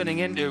fast turning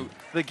into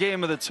the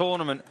game of the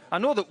tournament. I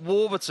know that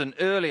Warburton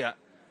earlier,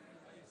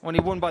 when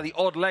he won by the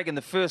odd leg in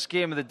the first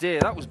game of the day,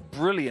 that was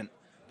brilliant.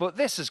 But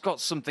this has got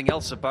something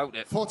else about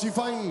it.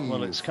 45.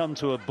 Well, it's come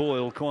to a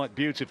boil quite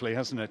beautifully,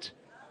 hasn't it?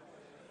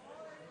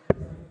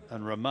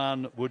 And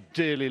Raman would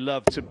dearly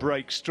love to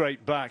break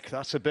straight back.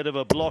 That's a bit of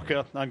a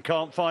blocker and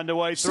can't find a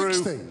way through.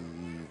 60.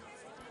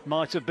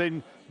 Might have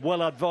been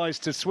well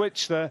advised to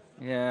switch there.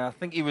 Yeah, I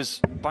think he was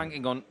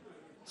banking on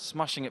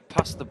smashing it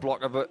past the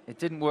blocker, but it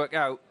didn't work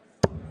out.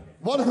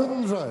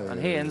 100. And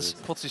Haines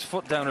puts his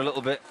foot down a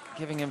little bit,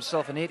 giving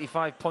himself an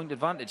 85-point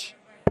advantage.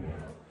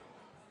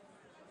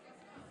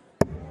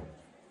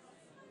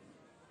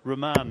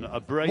 Raman, a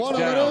breakdown.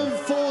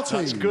 140.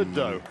 That's good,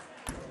 though.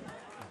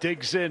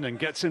 Digs in and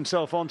gets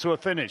himself onto a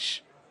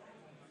finish.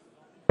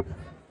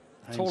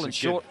 The tall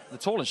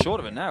and short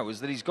of it now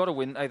is that he's got to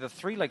win either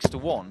 3 legs to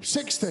 1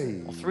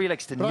 60. or 3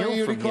 legs to Brian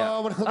 0 from here.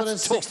 Unicor,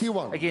 That's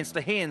tough against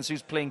the Haines,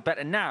 who's playing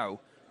better now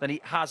than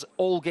he has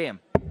all game.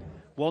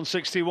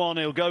 161,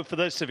 he'll go for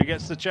this if he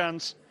gets the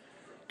chance.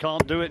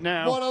 Can't do it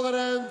now.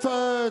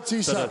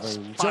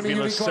 137. Johnny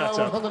Fabulous Unicor,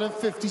 setup.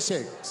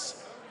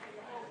 156.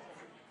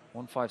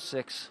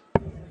 156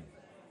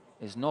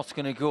 is not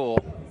going to go.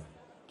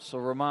 So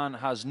Raman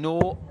has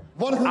no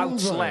 100.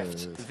 outs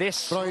left.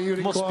 This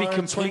Brian must be Unicor,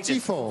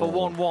 completed 24.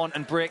 for 1-1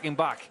 and breaking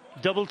back.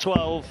 Double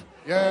 12.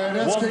 Yeah,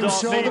 that's One game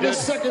dot short of the needed.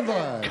 second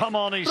leg. Come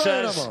on, he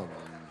Brian says. Raman.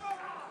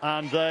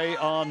 And they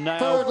are now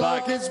Third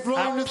back leg is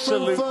Brian with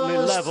absolutely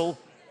first. level.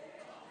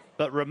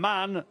 But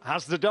Raman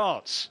has the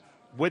darts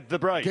with the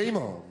break. Game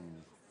on.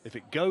 If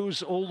it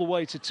goes all the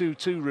way to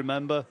 2-2,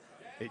 remember,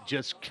 it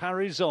just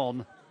carries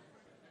on.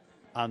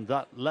 And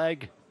that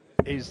leg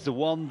is the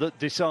one that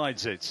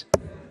decides it.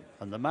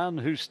 And the man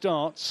who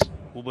starts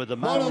will be the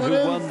man who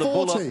won the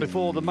bull-up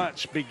before the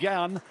match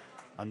began.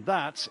 And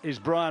that is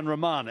Brian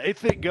Raman,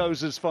 if it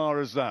goes as far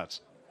as that.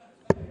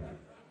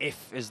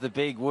 If is the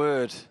big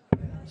word.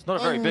 It's not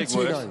a very big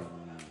word. 99.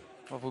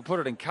 Well, if we put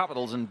it in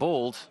capitals and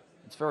bold,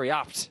 it's very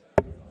apt.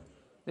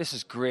 This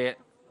is great.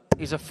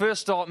 He's a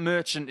first start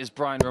merchant, is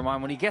Brian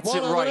Raman. When he gets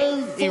it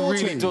right, he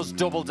really does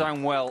double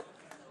down well.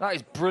 That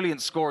is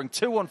brilliant scoring.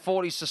 2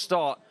 140s to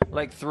start,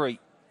 leg 3.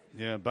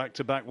 Yeah,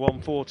 back-to-back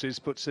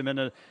 140s puts him in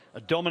a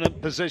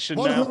dominant position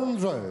now.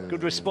 100.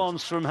 Good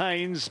response from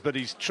Haines, but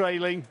he's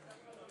trailing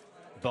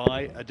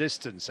by a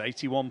distance,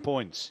 81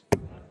 points.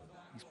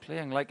 He's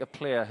playing like a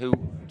player who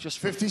just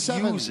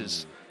 57.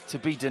 refuses to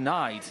be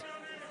denied.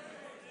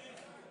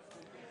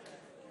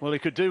 Well, he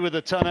could do with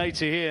a ton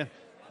 80 here.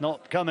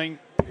 Not coming.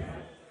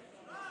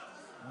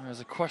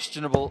 There's a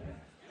questionable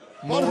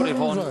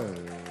motive on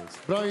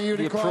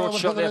the approach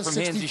shot there from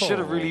Haines. He should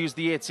have really used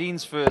the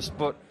 18s first,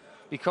 but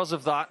because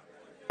of that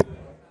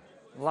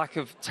lack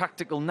of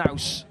tactical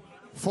nous,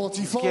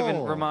 44.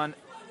 given Raman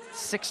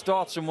 6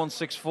 darts from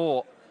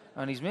 164,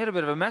 and he's made a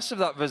bit of a mess of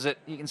that visit.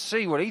 You can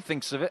see what he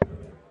thinks of it.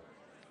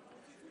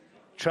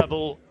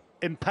 Treble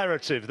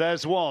imperative.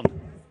 There's one.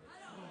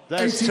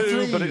 There's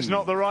 83. 2, but it's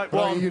not the right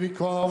one.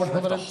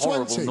 That's a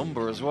horrible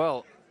number as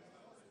well.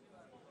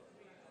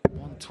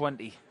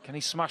 120. Can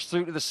he smash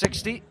through to the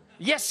 60?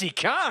 Yes, he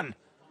can.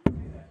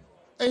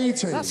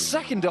 80. That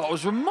second dart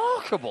was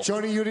remarkable.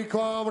 Johnny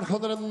Unicor,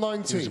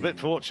 190. He was a bit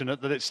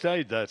fortunate that it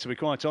stayed there, to be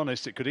quite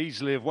honest. It could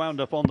easily have wound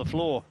up on the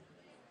floor.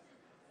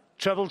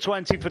 Treble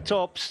 20 for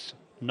tops.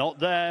 Not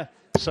there.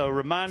 So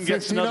Raman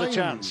gets 59. another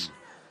chance.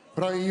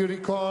 Brian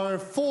Unicor,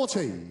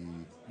 40.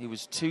 He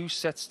was 2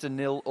 sets to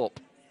 0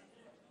 up.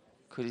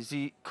 Could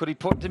he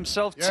put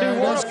himself 2-1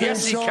 that's up?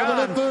 Yes, he game short of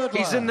the can. third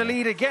He's leg. in the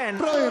lead again.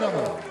 Brian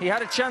Raman. He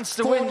had a chance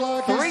to Fourth win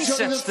leg 3 is Johnny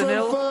sets to the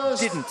 0.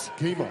 first. Didn't.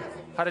 Game on.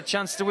 Had a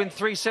chance to win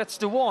 3 sets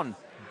to 1.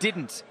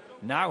 Didn't.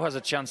 Now has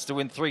a chance to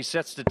win 3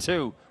 sets to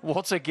 2.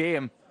 What a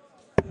game.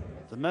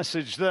 The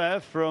message there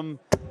from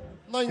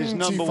 95. his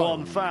number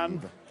 1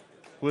 fan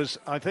was,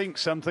 I think,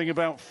 something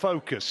about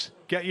focus.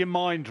 Get your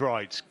mind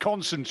right.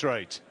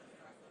 Concentrate.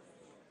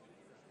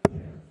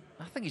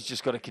 I think he's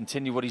just got to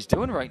continue what he's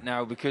doing right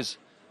now, because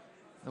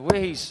the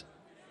way he's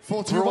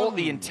 41. brought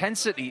the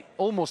intensity,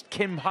 almost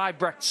Kim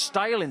Huybrecht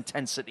style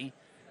intensity,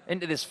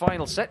 into this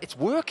final set, it's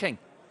working.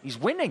 He's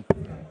winning.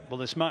 Well,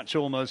 this match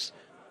almost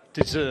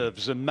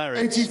deserves and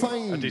merits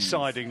 85. a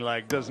deciding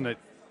leg, doesn't it?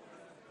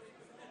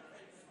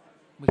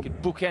 We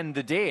could bookend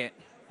the day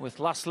with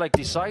last leg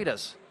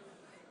deciders.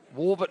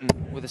 Warburton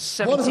with a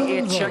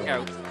 78 100.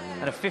 checkout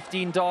and a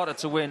 15 darter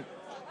to win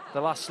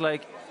the last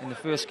leg in the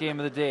first game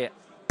of the day.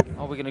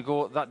 Are we going to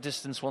go that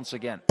distance once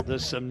again?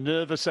 There's some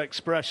nervous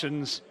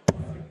expressions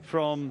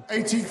from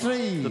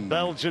 83. the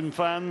Belgian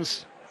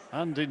fans,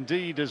 and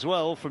indeed as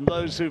well from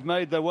those who've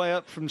made their way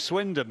up from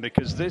Swindon,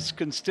 because this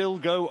can still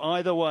go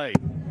either way.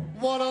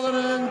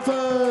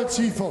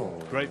 134.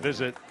 Great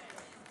visit.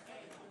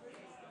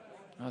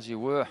 As you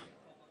were.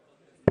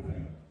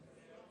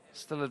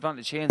 Still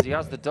advantage Haines. He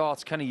has the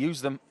darts. Can he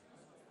use them?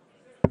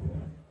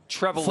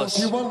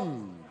 Trebleless.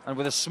 41. And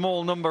with a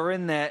small number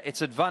in there,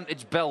 it's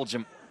advantage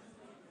Belgium.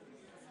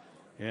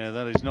 Yeah,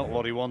 that is not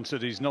what he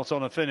wanted. He's not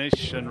on a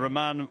finish, and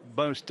Raman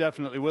most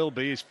definitely will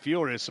be. He's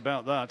furious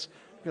about that.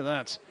 Look at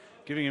that.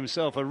 Giving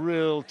himself a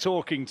real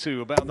talking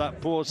to about that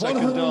poor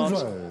second dart.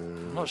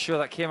 I'm not sure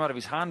that came out of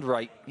his hand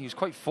right. He was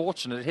quite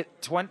fortunate. It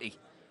hit 20.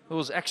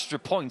 Those extra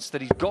points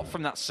that he's got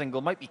from that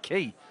single might be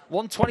key.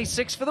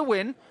 126 for the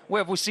win. Where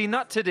have we seen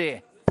that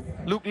today?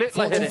 Luke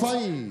Littler hit it.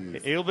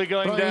 45. He'll be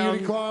going Brian down,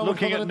 Unicor,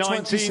 looking at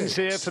 126. 19s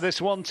here for this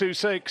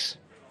 126.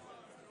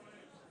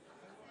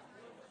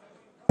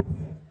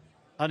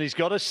 And he's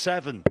got a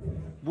 7.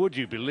 Would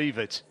you believe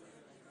it?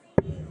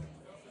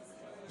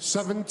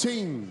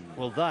 17.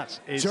 Well, that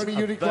is Johnny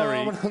a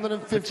very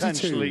 152.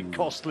 potentially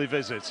costly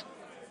visit.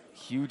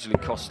 Hugely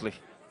costly.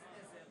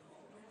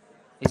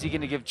 Is he going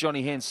to give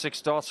Johnny Haines 6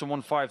 starts and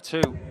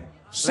 152?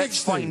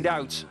 Let's find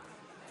out.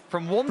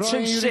 From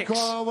 126,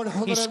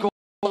 he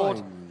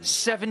scored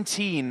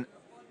 17.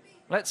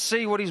 Let's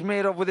see what he's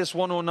made of with this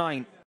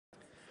 109.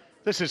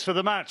 This is for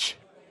the match.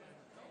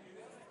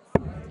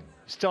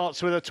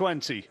 Starts with a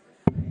 20.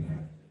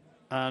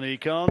 And he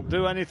can't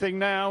do anything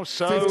now,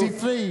 so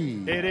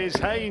 53. It is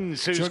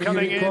Haines who's Johnny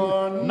coming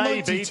Unicorn, in,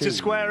 maybe 92. to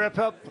square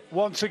up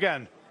once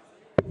again.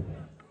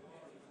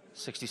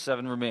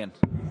 67 remain.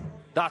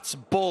 That's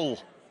bull.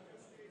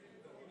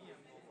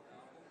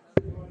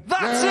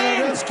 That's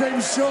in!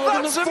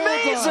 That's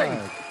amazing!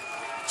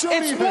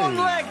 It's one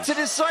leg to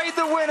decide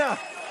the winner.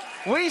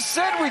 We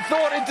said we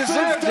thought it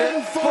deserved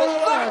it,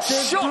 but that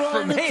shot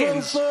from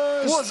Haines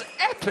was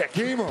epic.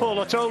 Paul,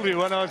 I told you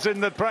when I was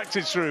in the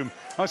practice room,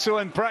 I saw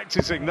him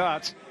practicing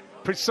that,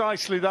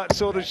 precisely that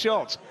sort of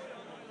shot.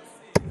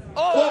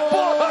 Oh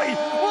boy,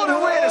 what a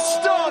way to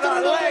start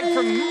that leg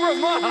from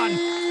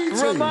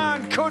Raman.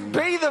 Raman could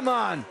be the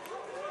man.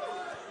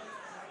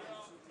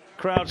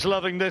 Crowd's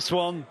loving this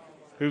one,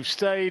 who've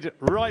stayed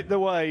right the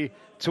way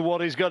to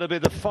what is going to be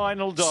the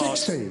final dart.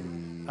 60.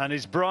 And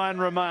is Brian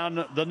Raman,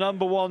 the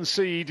 #1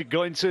 seed,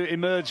 going to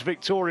emerge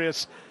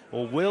victorious?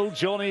 Or will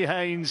Johnny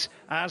Haines,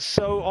 as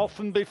so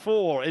often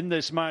before in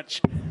this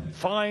match,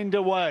 find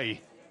a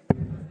way?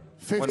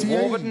 58. When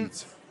Warburton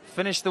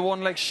finished the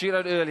one-leg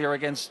shootout earlier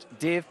against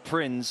Dave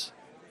Prinz,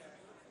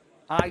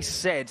 I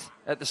said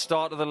at the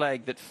start of the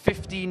leg that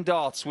 15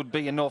 darts would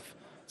be enough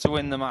to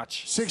win the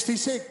match.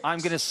 66. I'm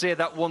going to say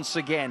that once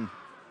again.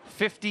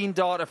 15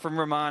 darter from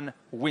Raman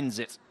wins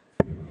it.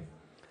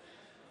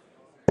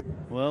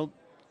 Well,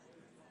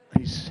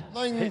 he's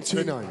hit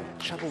the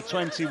treble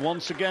 20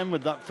 once again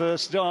with that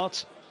first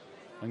dart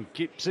and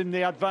keeps him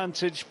the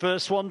advantage.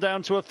 First one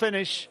down to a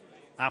finish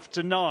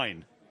after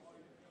 9.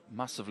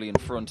 Massively in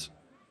front.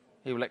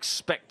 He will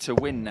expect to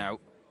win now,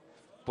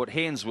 but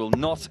Haines will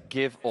not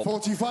give up.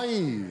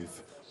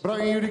 45.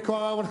 Brian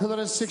Unicorn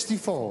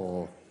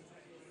 164.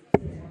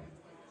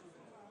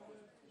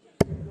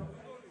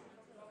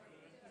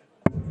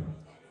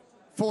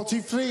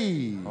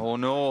 43. Oh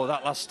no,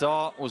 that last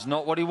start was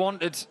not what he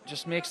wanted.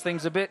 Just makes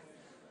things a bit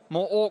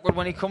more awkward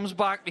when he comes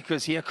back,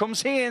 because here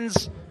comes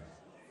Haines.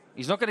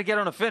 He's not going to get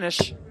on a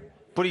finish,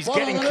 but he's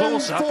getting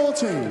closer.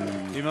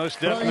 He most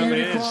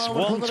definitely is.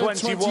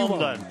 121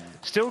 then.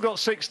 Still got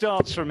 6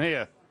 darts from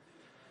here.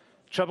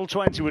 Treble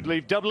 20 would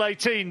leave double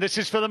 18. This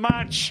is for the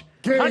match.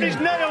 And he's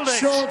nailed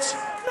it.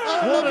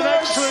 What an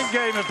excellent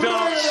game of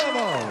darts.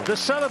 The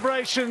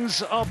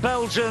celebrations are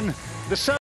Belgian. The